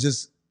now is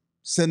just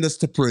send us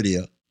to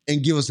Peridia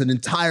and give us an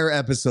entire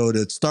episode.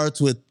 It starts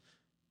with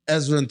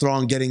Ezra and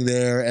Thrawn getting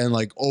there and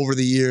like over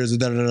the years,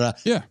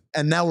 Yeah.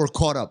 And now we're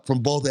caught up from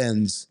both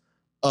ends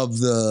of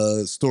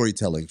the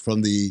storytelling,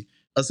 from the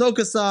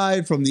Ahsoka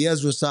side, from the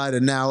Ezra side,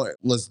 and now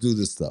let's do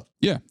this stuff.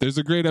 Yeah, there's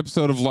a great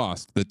episode of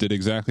Lost that did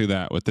exactly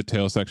that with the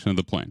tail section of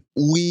the plane.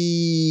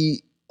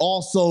 We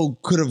also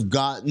could have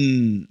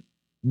gotten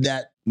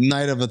that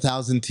Night of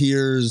 1,000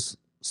 Tears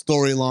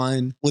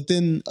storyline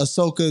within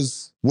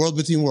Ahsoka's World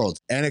Between Worlds.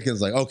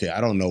 Anakin's like, okay,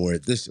 I don't know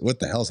what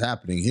the hell's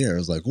happening here.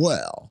 It's like,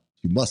 well,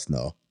 you must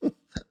know.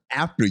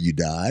 After you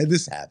die,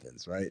 this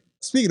happens, right?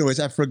 Speaking of which,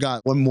 I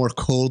forgot one more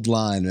cold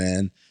line,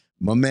 man.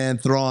 My man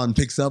Thrawn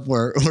picks up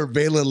where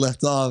Baylan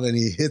left off and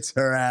he hits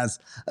her ass.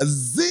 A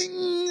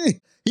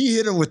zing! He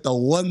hit her with the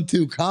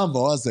 1-2 combo.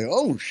 I was like,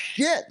 oh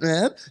shit,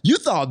 man. You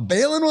thought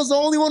Baylan was the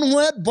only one who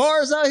had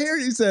bars out here?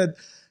 He said,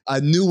 I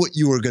knew what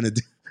you were going to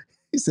do.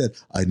 He said,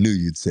 I knew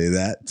you'd say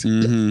that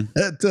to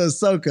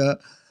Ahsoka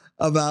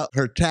about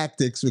her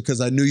tactics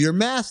because I knew your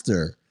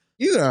master.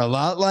 You are a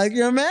lot like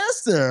your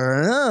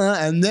master.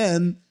 And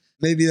then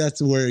maybe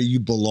that's where you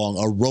belong.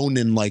 A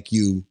Ronin like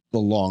you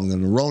belong.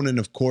 And a Ronin,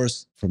 of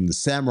course, from the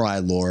samurai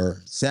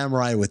lore,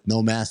 samurai with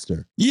no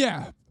master.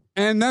 Yeah.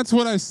 And that's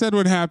what I said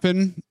would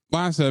happen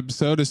last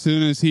episode as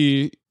soon as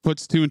he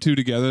puts 2 and 2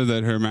 together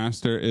that her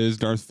master is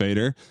Darth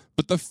Vader.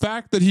 But the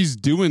fact that he's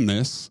doing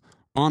this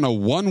on a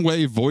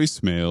one-way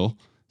voicemail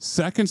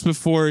seconds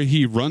before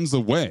he runs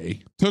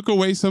away took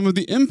away some of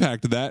the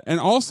impact of that. And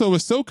also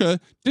Ahsoka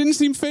didn't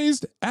seem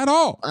phased at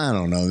all. I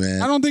don't know,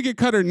 man. I don't think it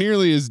cut her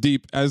nearly as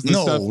deep as the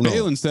stuff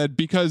Baylan said,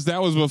 because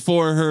that was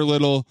before her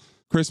little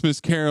Christmas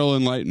Carol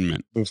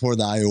enlightenment. Before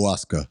the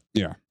ayahuasca.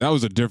 Yeah, that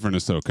was a different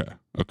Ahsoka,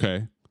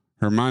 okay?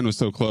 Her mind was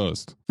so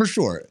closed. For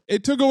sure.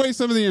 It took away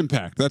some of the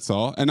impact, that's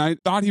all. And I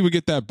thought he would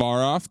get that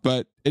bar off,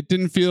 but it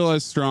didn't feel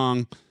as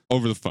strong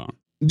over the phone.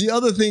 The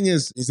other thing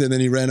is, he said, then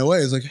he ran away.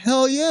 It's like,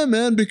 hell yeah,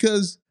 man,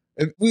 because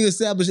if we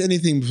establish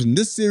anything from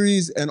this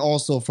series and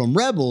also from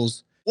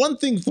Rebels, one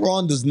thing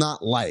Thrawn does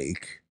not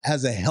like,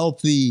 has a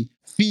healthy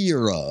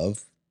fear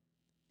of,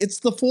 it's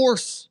the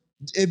Force.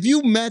 If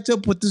you match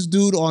up with this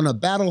dude on a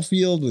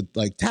battlefield with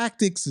like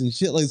tactics and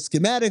shit, like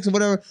schematics or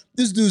whatever,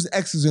 this dude's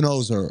X's and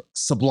O's are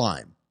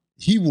sublime.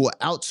 He will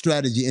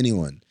out-strategy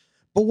anyone.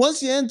 But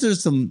once you enter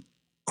some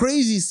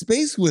crazy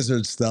space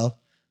wizard stuff,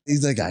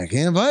 he's like, I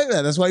can't fight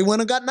that. That's why he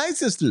went and got Night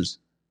Sisters.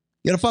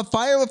 You gotta fight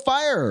fire with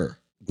fire.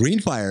 Green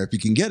fire if you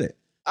can get it.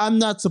 I'm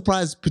not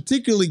surprised,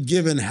 particularly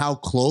given how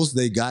close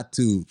they got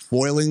to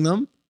foiling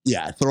them.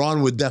 Yeah,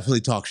 Thrawn would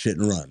definitely talk shit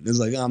and run. It's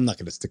like, I'm not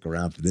gonna stick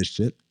around for this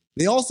shit.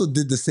 They also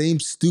did the same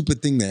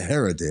stupid thing that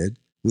Hera did,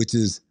 which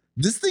is,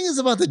 this thing is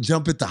about to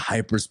jump into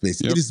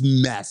hyperspace. Yep. It is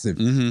massive.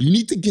 Mm-hmm. You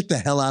need to get the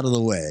hell out of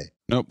the way.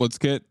 Nope, let's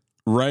get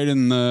right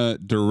in the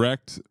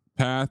direct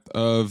path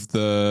of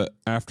the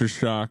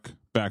aftershock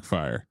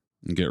backfire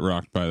and get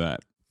rocked by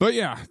that. But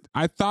yeah,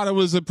 I thought it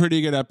was a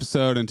pretty good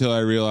episode until I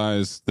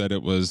realized that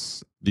it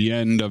was the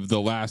end of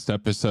the last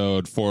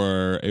episode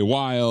for a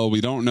while. We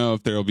don't know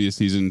if there will be a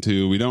season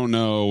 2. We don't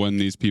know when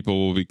these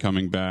people will be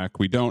coming back.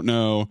 We don't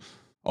know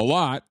a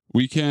lot.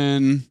 We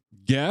can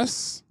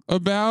guess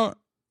about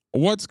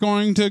what's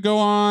going to go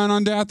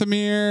on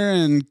Dathomir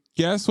and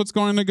guess what's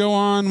going to go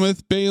on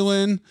with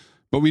Balin,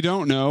 but we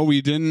don't know.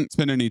 We didn't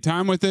spend any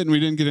time with it, and we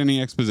didn't get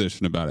any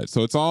exposition about it.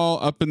 So it's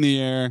all up in the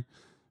air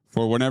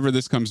for whenever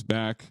this comes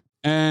back.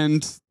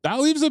 And that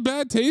leaves a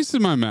bad taste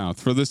in my mouth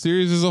for the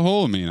series as a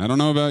whole. I mean, I don't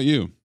know about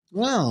you.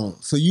 Wow.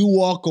 So you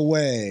walk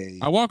away.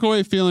 I walk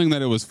away feeling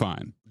that it was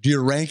fine. Do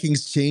your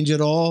rankings change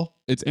at all?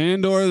 It's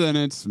Andor, then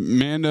it's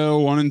Mando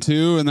 1 and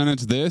 2, and then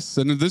it's this.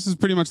 And this is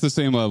pretty much the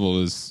same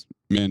level as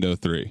Mando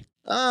 3.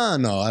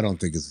 No, I don't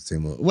think it's the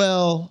same level.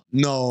 Well,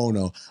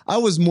 no. I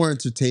was more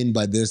entertained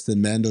by this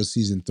than Mando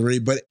season 3,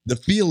 but the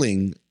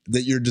feeling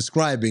that you're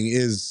describing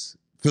is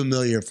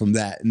familiar from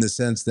that, in the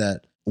sense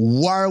that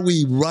why are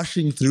we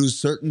rushing through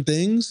certain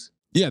things?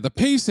 Yeah, the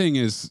pacing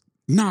is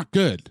not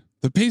good.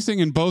 The pacing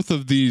in both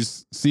of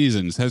these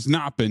seasons has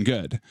not been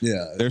good.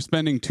 Yeah. They're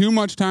spending too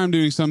much time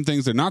doing some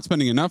things. They're not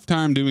spending enough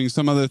time doing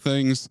some other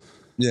things.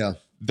 Yeah.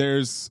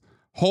 There's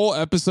whole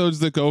episodes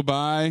that go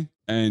by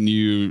and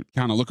you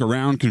kind of look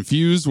around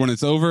confused when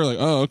it's over. Like,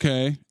 oh,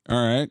 okay.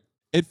 All right.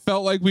 It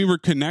felt like we were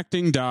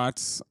connecting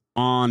dots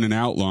on an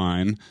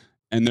outline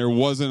and there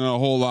wasn't a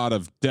whole lot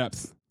of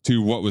depth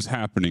to what was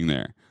happening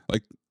there.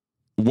 Like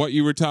what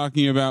you were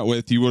talking about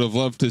with, you would have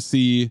loved to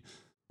see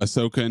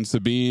Ahsoka and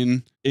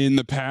Sabine in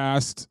the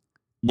past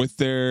with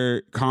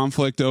their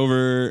conflict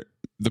over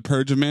the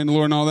Purge of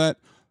Mandalore and all that.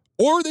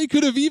 Or they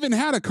could have even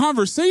had a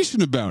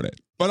conversation about it.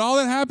 But all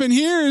that happened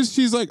here is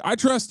she's like, I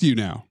trust you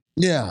now.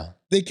 Yeah.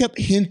 They kept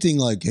hinting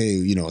like,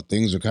 hey,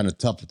 things are kind of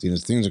tough between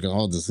us. Things are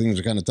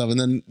kind of tough. And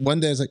then one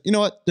day it's like, you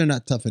know what? They're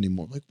not tough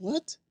anymore. Like,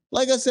 what?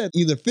 Like I said,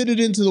 either fit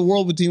it into the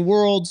world between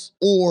worlds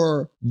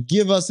or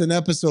give us an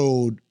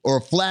episode or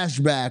a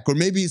flashback, or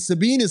maybe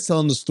Sabine is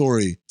telling the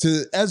story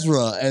to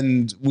Ezra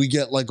and we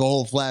get like a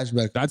whole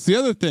flashback. That's the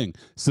other thing.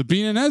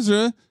 Sabine and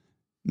Ezra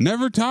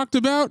never talked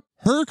about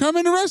her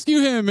coming to rescue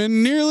him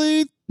and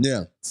nearly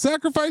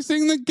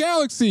sacrificing the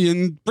galaxy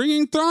and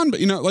bringing Thrawn. But,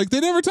 they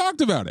never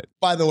talked about it.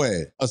 By the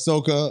way,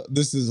 Ahsoka,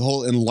 this is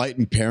whole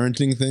enlightened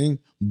parenting thing.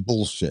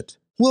 Bullshit.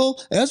 Well,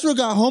 Ezra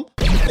got home.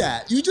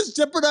 That you just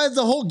jeopardized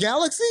the whole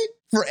galaxy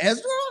for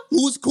Ezra,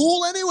 who was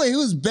cool anyway. He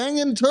was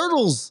banging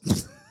turtles.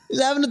 He's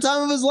having the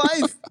time of his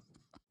life.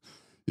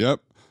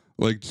 Yep,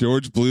 like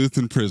George Bluth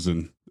in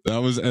prison. That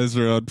was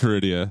Ezra on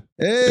Peridia.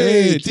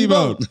 Hey,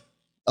 T-Bone.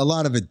 A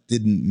lot of it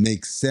didn't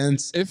make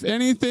sense. If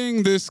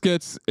anything, this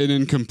gets it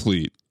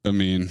incomplete. I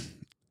mean,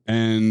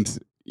 and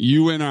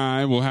you and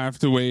I will have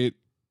to wait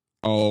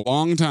a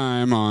long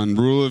time on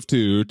Rule of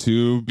Two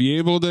to be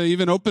able to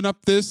even open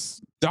up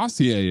this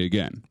dossier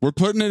again. We're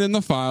putting it in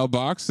the file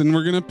box and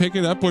we're going to pick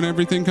it up when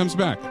everything comes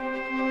back.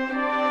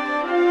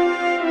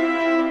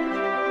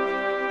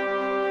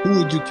 Who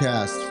would you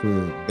cast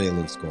for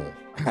Balin Skull?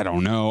 I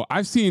don't know.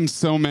 I've seen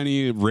so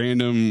many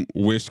random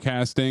wish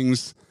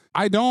castings.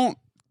 I don't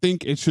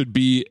think it should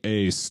be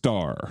a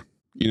star.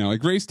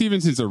 Like Ray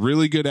Stevenson's a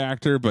really good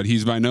actor, but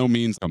he's by no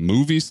means a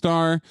movie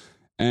star.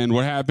 And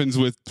what happens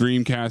with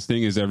dream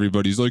casting is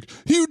everybody's like,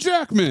 Hugh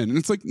Jackman. And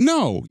it's like,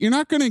 no, you're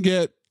not going to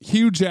get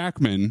Hugh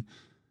Jackman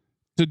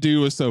to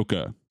do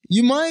Ahsoka.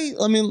 You might,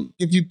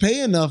 if you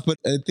pay enough, but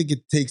I think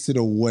it takes it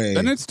away.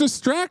 Then it's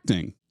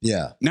distracting.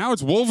 Yeah. Now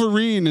it's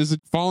Wolverine as a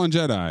fallen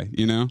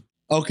Jedi,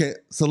 Okay,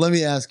 so let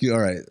me ask you,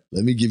 all right,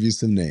 let me give you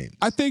some names.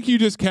 I think you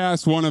just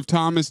cast one of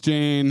Thomas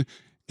Jane,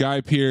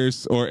 Guy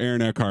Pearce, or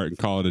Aaron Eckhart and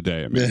call it a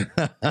day.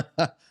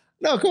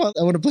 No, come on.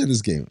 I want to play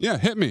this game. Yeah,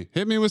 hit me.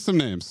 Hit me with some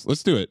names.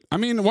 Let's do it.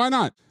 Why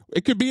not?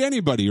 It could be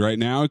anybody right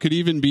now. It could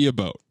even be a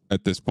boat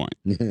at this point.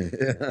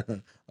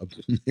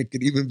 It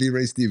could even be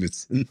Ray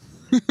Stevenson.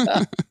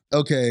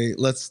 Okay,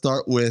 let's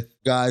start with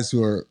guys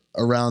who are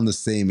around the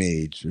same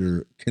age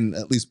or can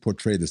at least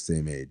portray the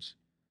same age.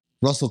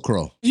 Russell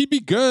Crowe. He'd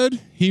be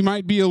good. He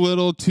might be a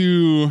little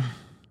too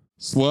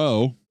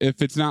slow.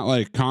 If it's not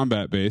like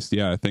combat based,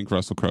 yeah, I think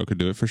Russell Crowe could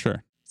do it for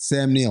sure.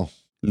 Sam Neill.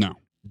 No.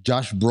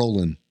 Josh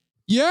Brolin.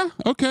 Yeah,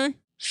 okay.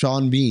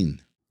 Sean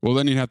Bean. Well,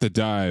 then you'd have to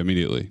die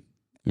immediately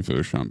if it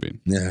was Sean Bean.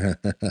 Yeah.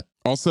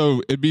 Also,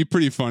 it'd be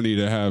pretty funny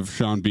to have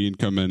Sean Bean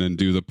come in and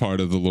do the part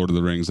of the Lord of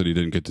the Rings that he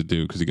didn't get to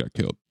do because he got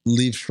killed.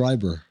 Liev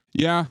Schreiber.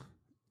 Yeah,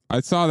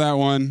 I saw that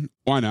one.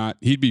 Why not?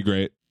 He'd be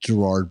great.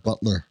 Gerard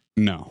Butler.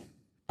 No,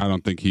 I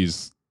don't think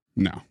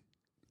no.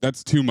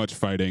 That's too much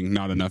fighting,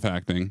 not enough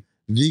acting.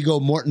 Viggo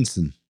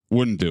Mortensen.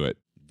 Wouldn't do it.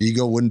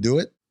 Viggo wouldn't do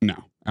it? No,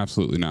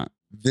 absolutely not.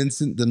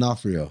 Vincent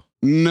D'Onofrio.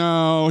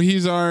 No,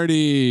 he's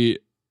already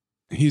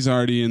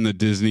in the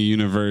Disney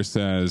universe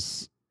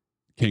as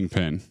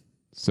Kingpin.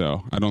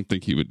 So I don't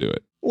think he would do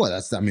it. Well,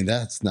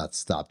 that's not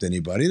stopped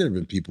anybody. There have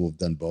been people who've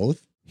done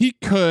both. He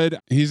could.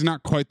 He's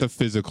not quite the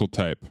physical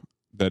type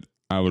that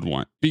I would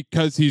want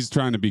because he's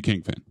trying to be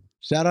Kingpin.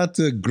 Shout out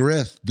to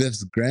Griff,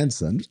 Biff's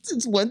grandson.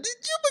 Since when did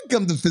you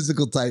become the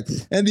physical type?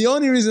 And the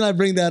only reason I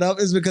bring that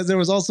up is because there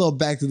was also a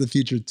Back to the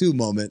Future 2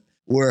 moment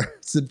where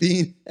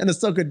Sabine and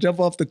Ahsoka jump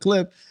off the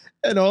cliff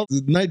and all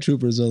the night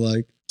troopers are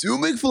like, 2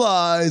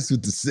 McFlys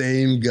with the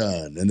same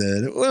gun. And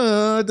then,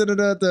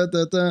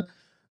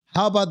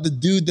 How about the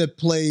dude that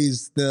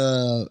plays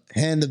the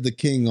Hand of the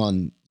King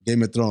on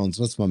Game of Thrones?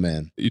 What's my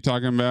man? You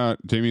talking about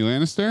Jaime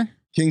Lannister?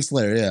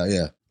 Kingslayer,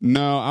 yeah.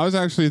 No, I was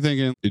actually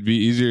thinking it'd be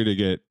easier to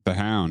get the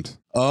Hound.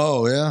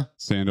 Oh, yeah?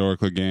 Sandor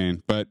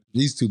Clegane, but...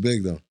 He's too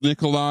big, though.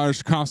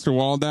 Nikolaj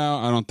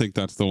Coster-Waldau, I don't think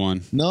that's the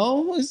one.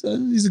 No, he's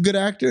a good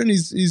actor, and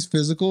he's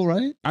physical,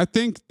 right? I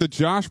think the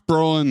Josh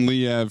Brolin,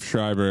 Liev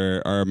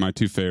Schreiber are my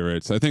two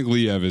favorites. I think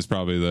Liev is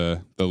probably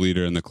the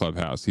leader in the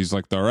clubhouse. He's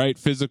like the right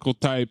physical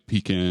type.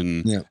 He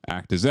can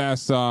act his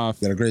ass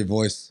off. Got a great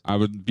voice. I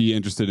would be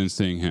interested in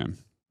seeing him.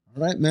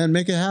 All right, man,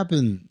 make it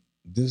happen,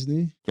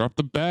 Disney. Drop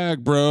the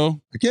bag,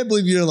 bro. I can't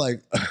believe you're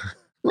like...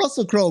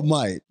 Russell Crowe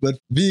might, but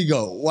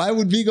Viggo, why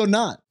would Viggo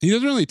not? He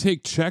doesn't really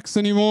take checks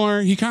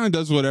anymore. He kind of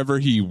does whatever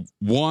he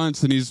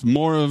wants, and he's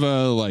more of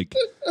a like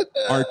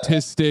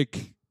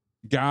artistic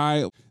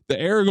guy. The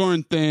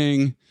Aragorn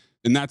thing,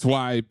 and that's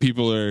why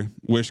people are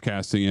wish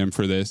casting him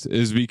for this,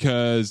 is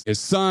because his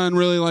son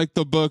really liked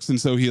the books,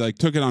 and so he like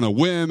took it on a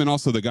whim, and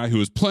also the guy who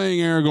was playing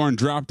Aragorn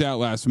dropped out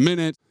last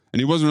minute, and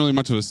he wasn't really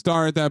much of a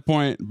star at that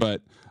point,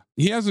 but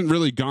he hasn't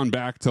really gone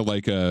back to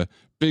like a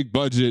big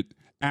budget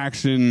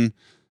action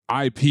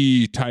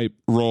IP type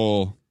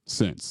role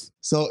since.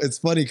 So it's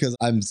funny because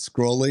I'm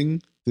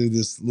scrolling through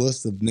this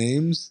list of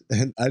names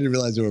and I didn't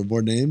realize there were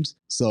more names.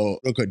 So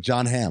real quick,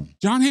 John Hamm.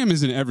 John Hamm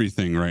is in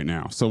everything right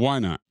now. So why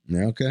not?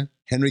 Yeah, okay.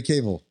 Henry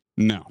Cavill.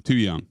 No, too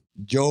young.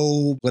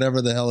 Joe,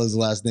 whatever the hell his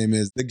last name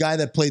is. The guy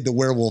that played the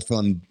werewolf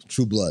on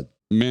True Blood.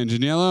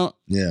 Manganiello.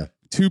 Yeah.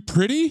 Too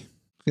pretty?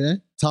 Okay.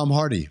 Tom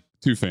Hardy.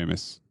 Too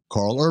famous.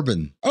 Carl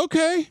Urban.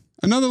 Okay.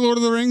 Another Lord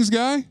of the Rings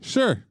guy?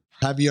 Sure.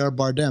 Javier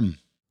Bardem.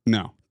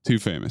 No. Too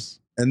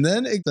famous. And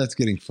then that's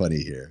getting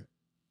funny here.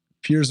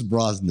 Pierce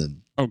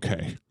Brosnan.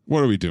 Okay.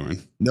 What are we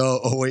doing? No.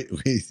 Oh, wait.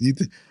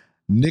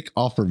 Nick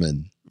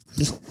Offerman.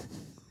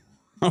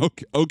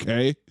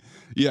 Okay.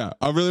 Yeah.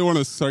 I really want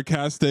a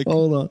sarcastic,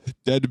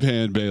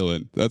 deadpan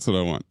Balin. That's what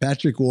I want.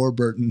 Patrick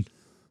Warburton.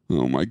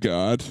 Oh, my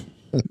God.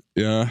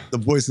 Yeah. The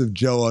voice of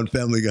Joe on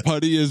Family Guy.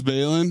 Putty is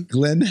Balin.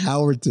 Glenn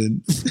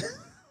Howerton.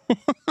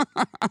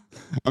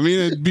 I mean,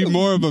 it'd be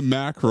more of a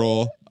Mac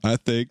role, I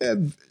think.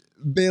 And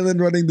Balin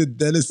running the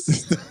dentist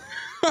system.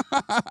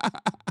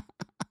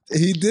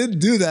 He did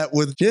do that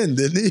with Jin,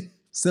 didn't he?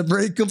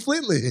 Separate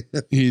completely.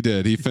 He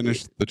did. He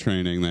finished the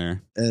training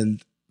there.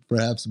 And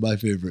perhaps my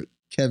favorite,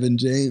 Kevin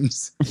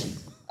James.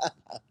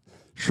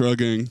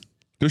 Shrugging.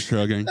 Just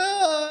shrugging.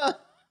 All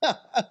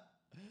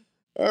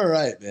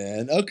right,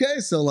 man. Okay,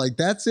 so like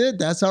that's it.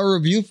 That's our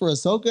review for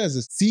Ahsoka as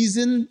a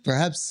season,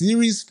 perhaps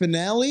series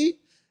finale.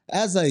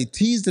 As I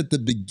teased at the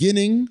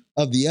beginning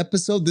of the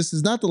episode, this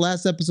is not the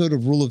last episode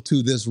of Rule of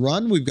Two this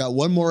run. We've got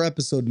one more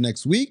episode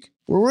next week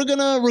where we're going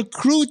to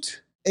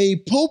recruit a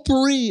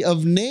potpourri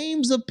of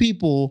names of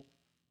people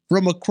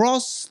from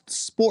across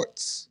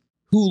sports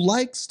who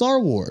like Star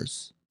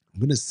Wars. I'm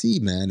going to see,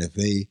 man, if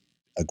they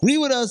agree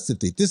with us, if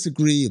they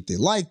disagree, if they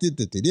liked it,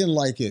 if they didn't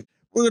like it.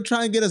 We're going to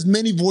try and get as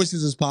many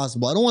voices as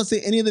possible. I don't want to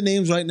say any of the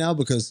names right now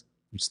because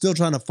I'm still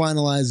trying to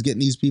finalize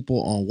getting these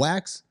people on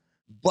wax.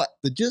 But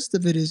the gist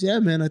of it is, yeah,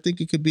 man, I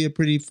think it could be a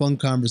pretty fun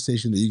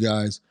conversation that you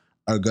guys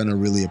are going to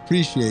really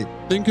appreciate.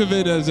 Think of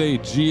it as a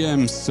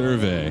GM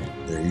survey.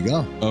 There you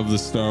go. Of the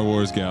Star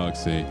Wars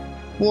galaxy.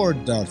 For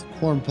Darth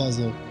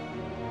Cornpuzzle,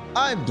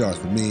 I'm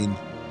Darth Amin,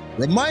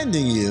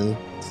 reminding you...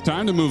 It's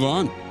time to move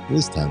on. It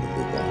is time to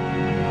move on.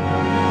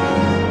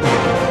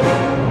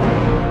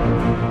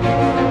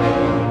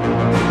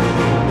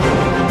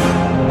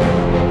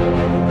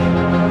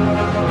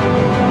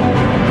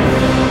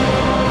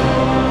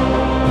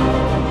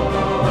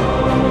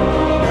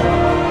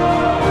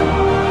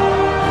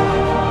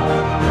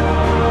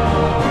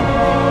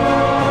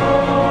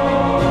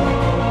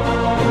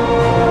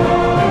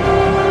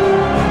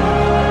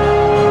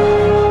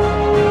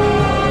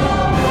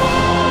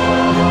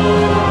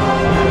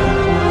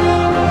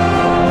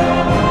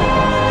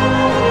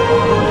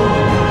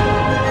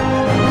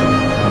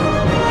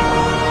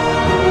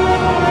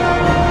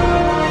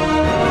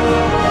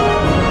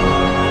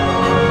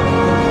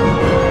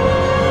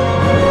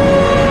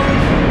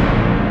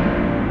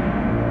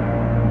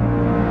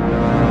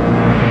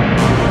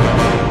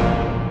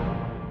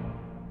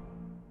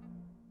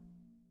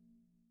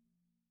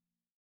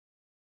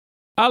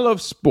 I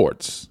love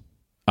sports.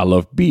 I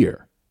love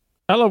beer.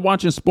 I love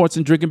watching sports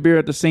and drinking beer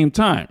at the same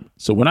time.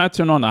 So when I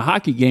turn on a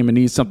hockey game and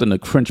need something to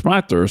quench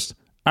my thirst,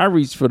 I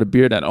reach for the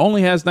beer that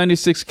only has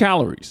 96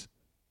 calories.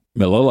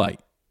 Miller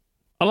Lite.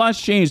 A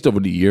lot's changed over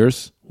the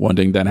years. One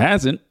thing that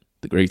hasn't,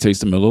 the great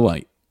taste of Miller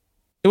Lite.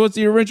 It was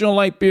the original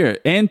light beer,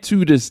 and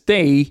to this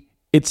day,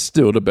 it's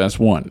still the best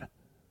one.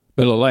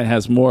 Miller Lite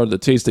has more of the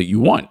taste that you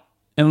want,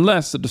 and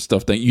less of the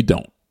stuff that you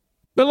don't.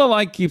 Miller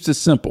Lite keeps it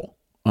simple.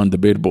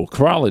 Undebatable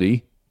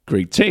quality,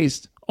 great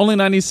taste, only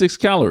 96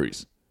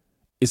 calories.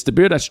 It's the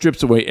beer that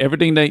strips away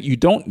everything that you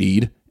don't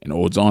need and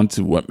holds on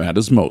to what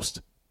matters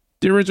most.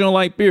 The original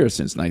light beer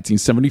since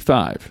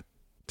 1975.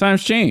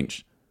 Times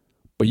change,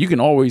 but you can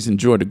always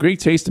enjoy the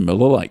great taste of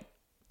Miller Lite.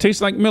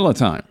 Tastes like Miller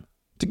time.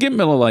 To get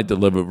Miller Lite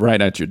delivered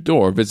right at your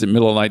door, visit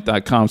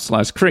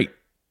MillerLite.com/crate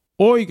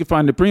or you can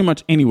find it pretty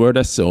much anywhere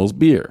that sells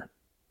beer.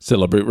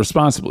 Celebrate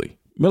responsibly.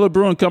 Miller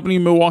Brewing Company,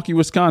 Milwaukee,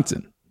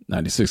 Wisconsin.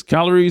 96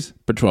 calories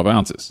per 12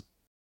 ounces.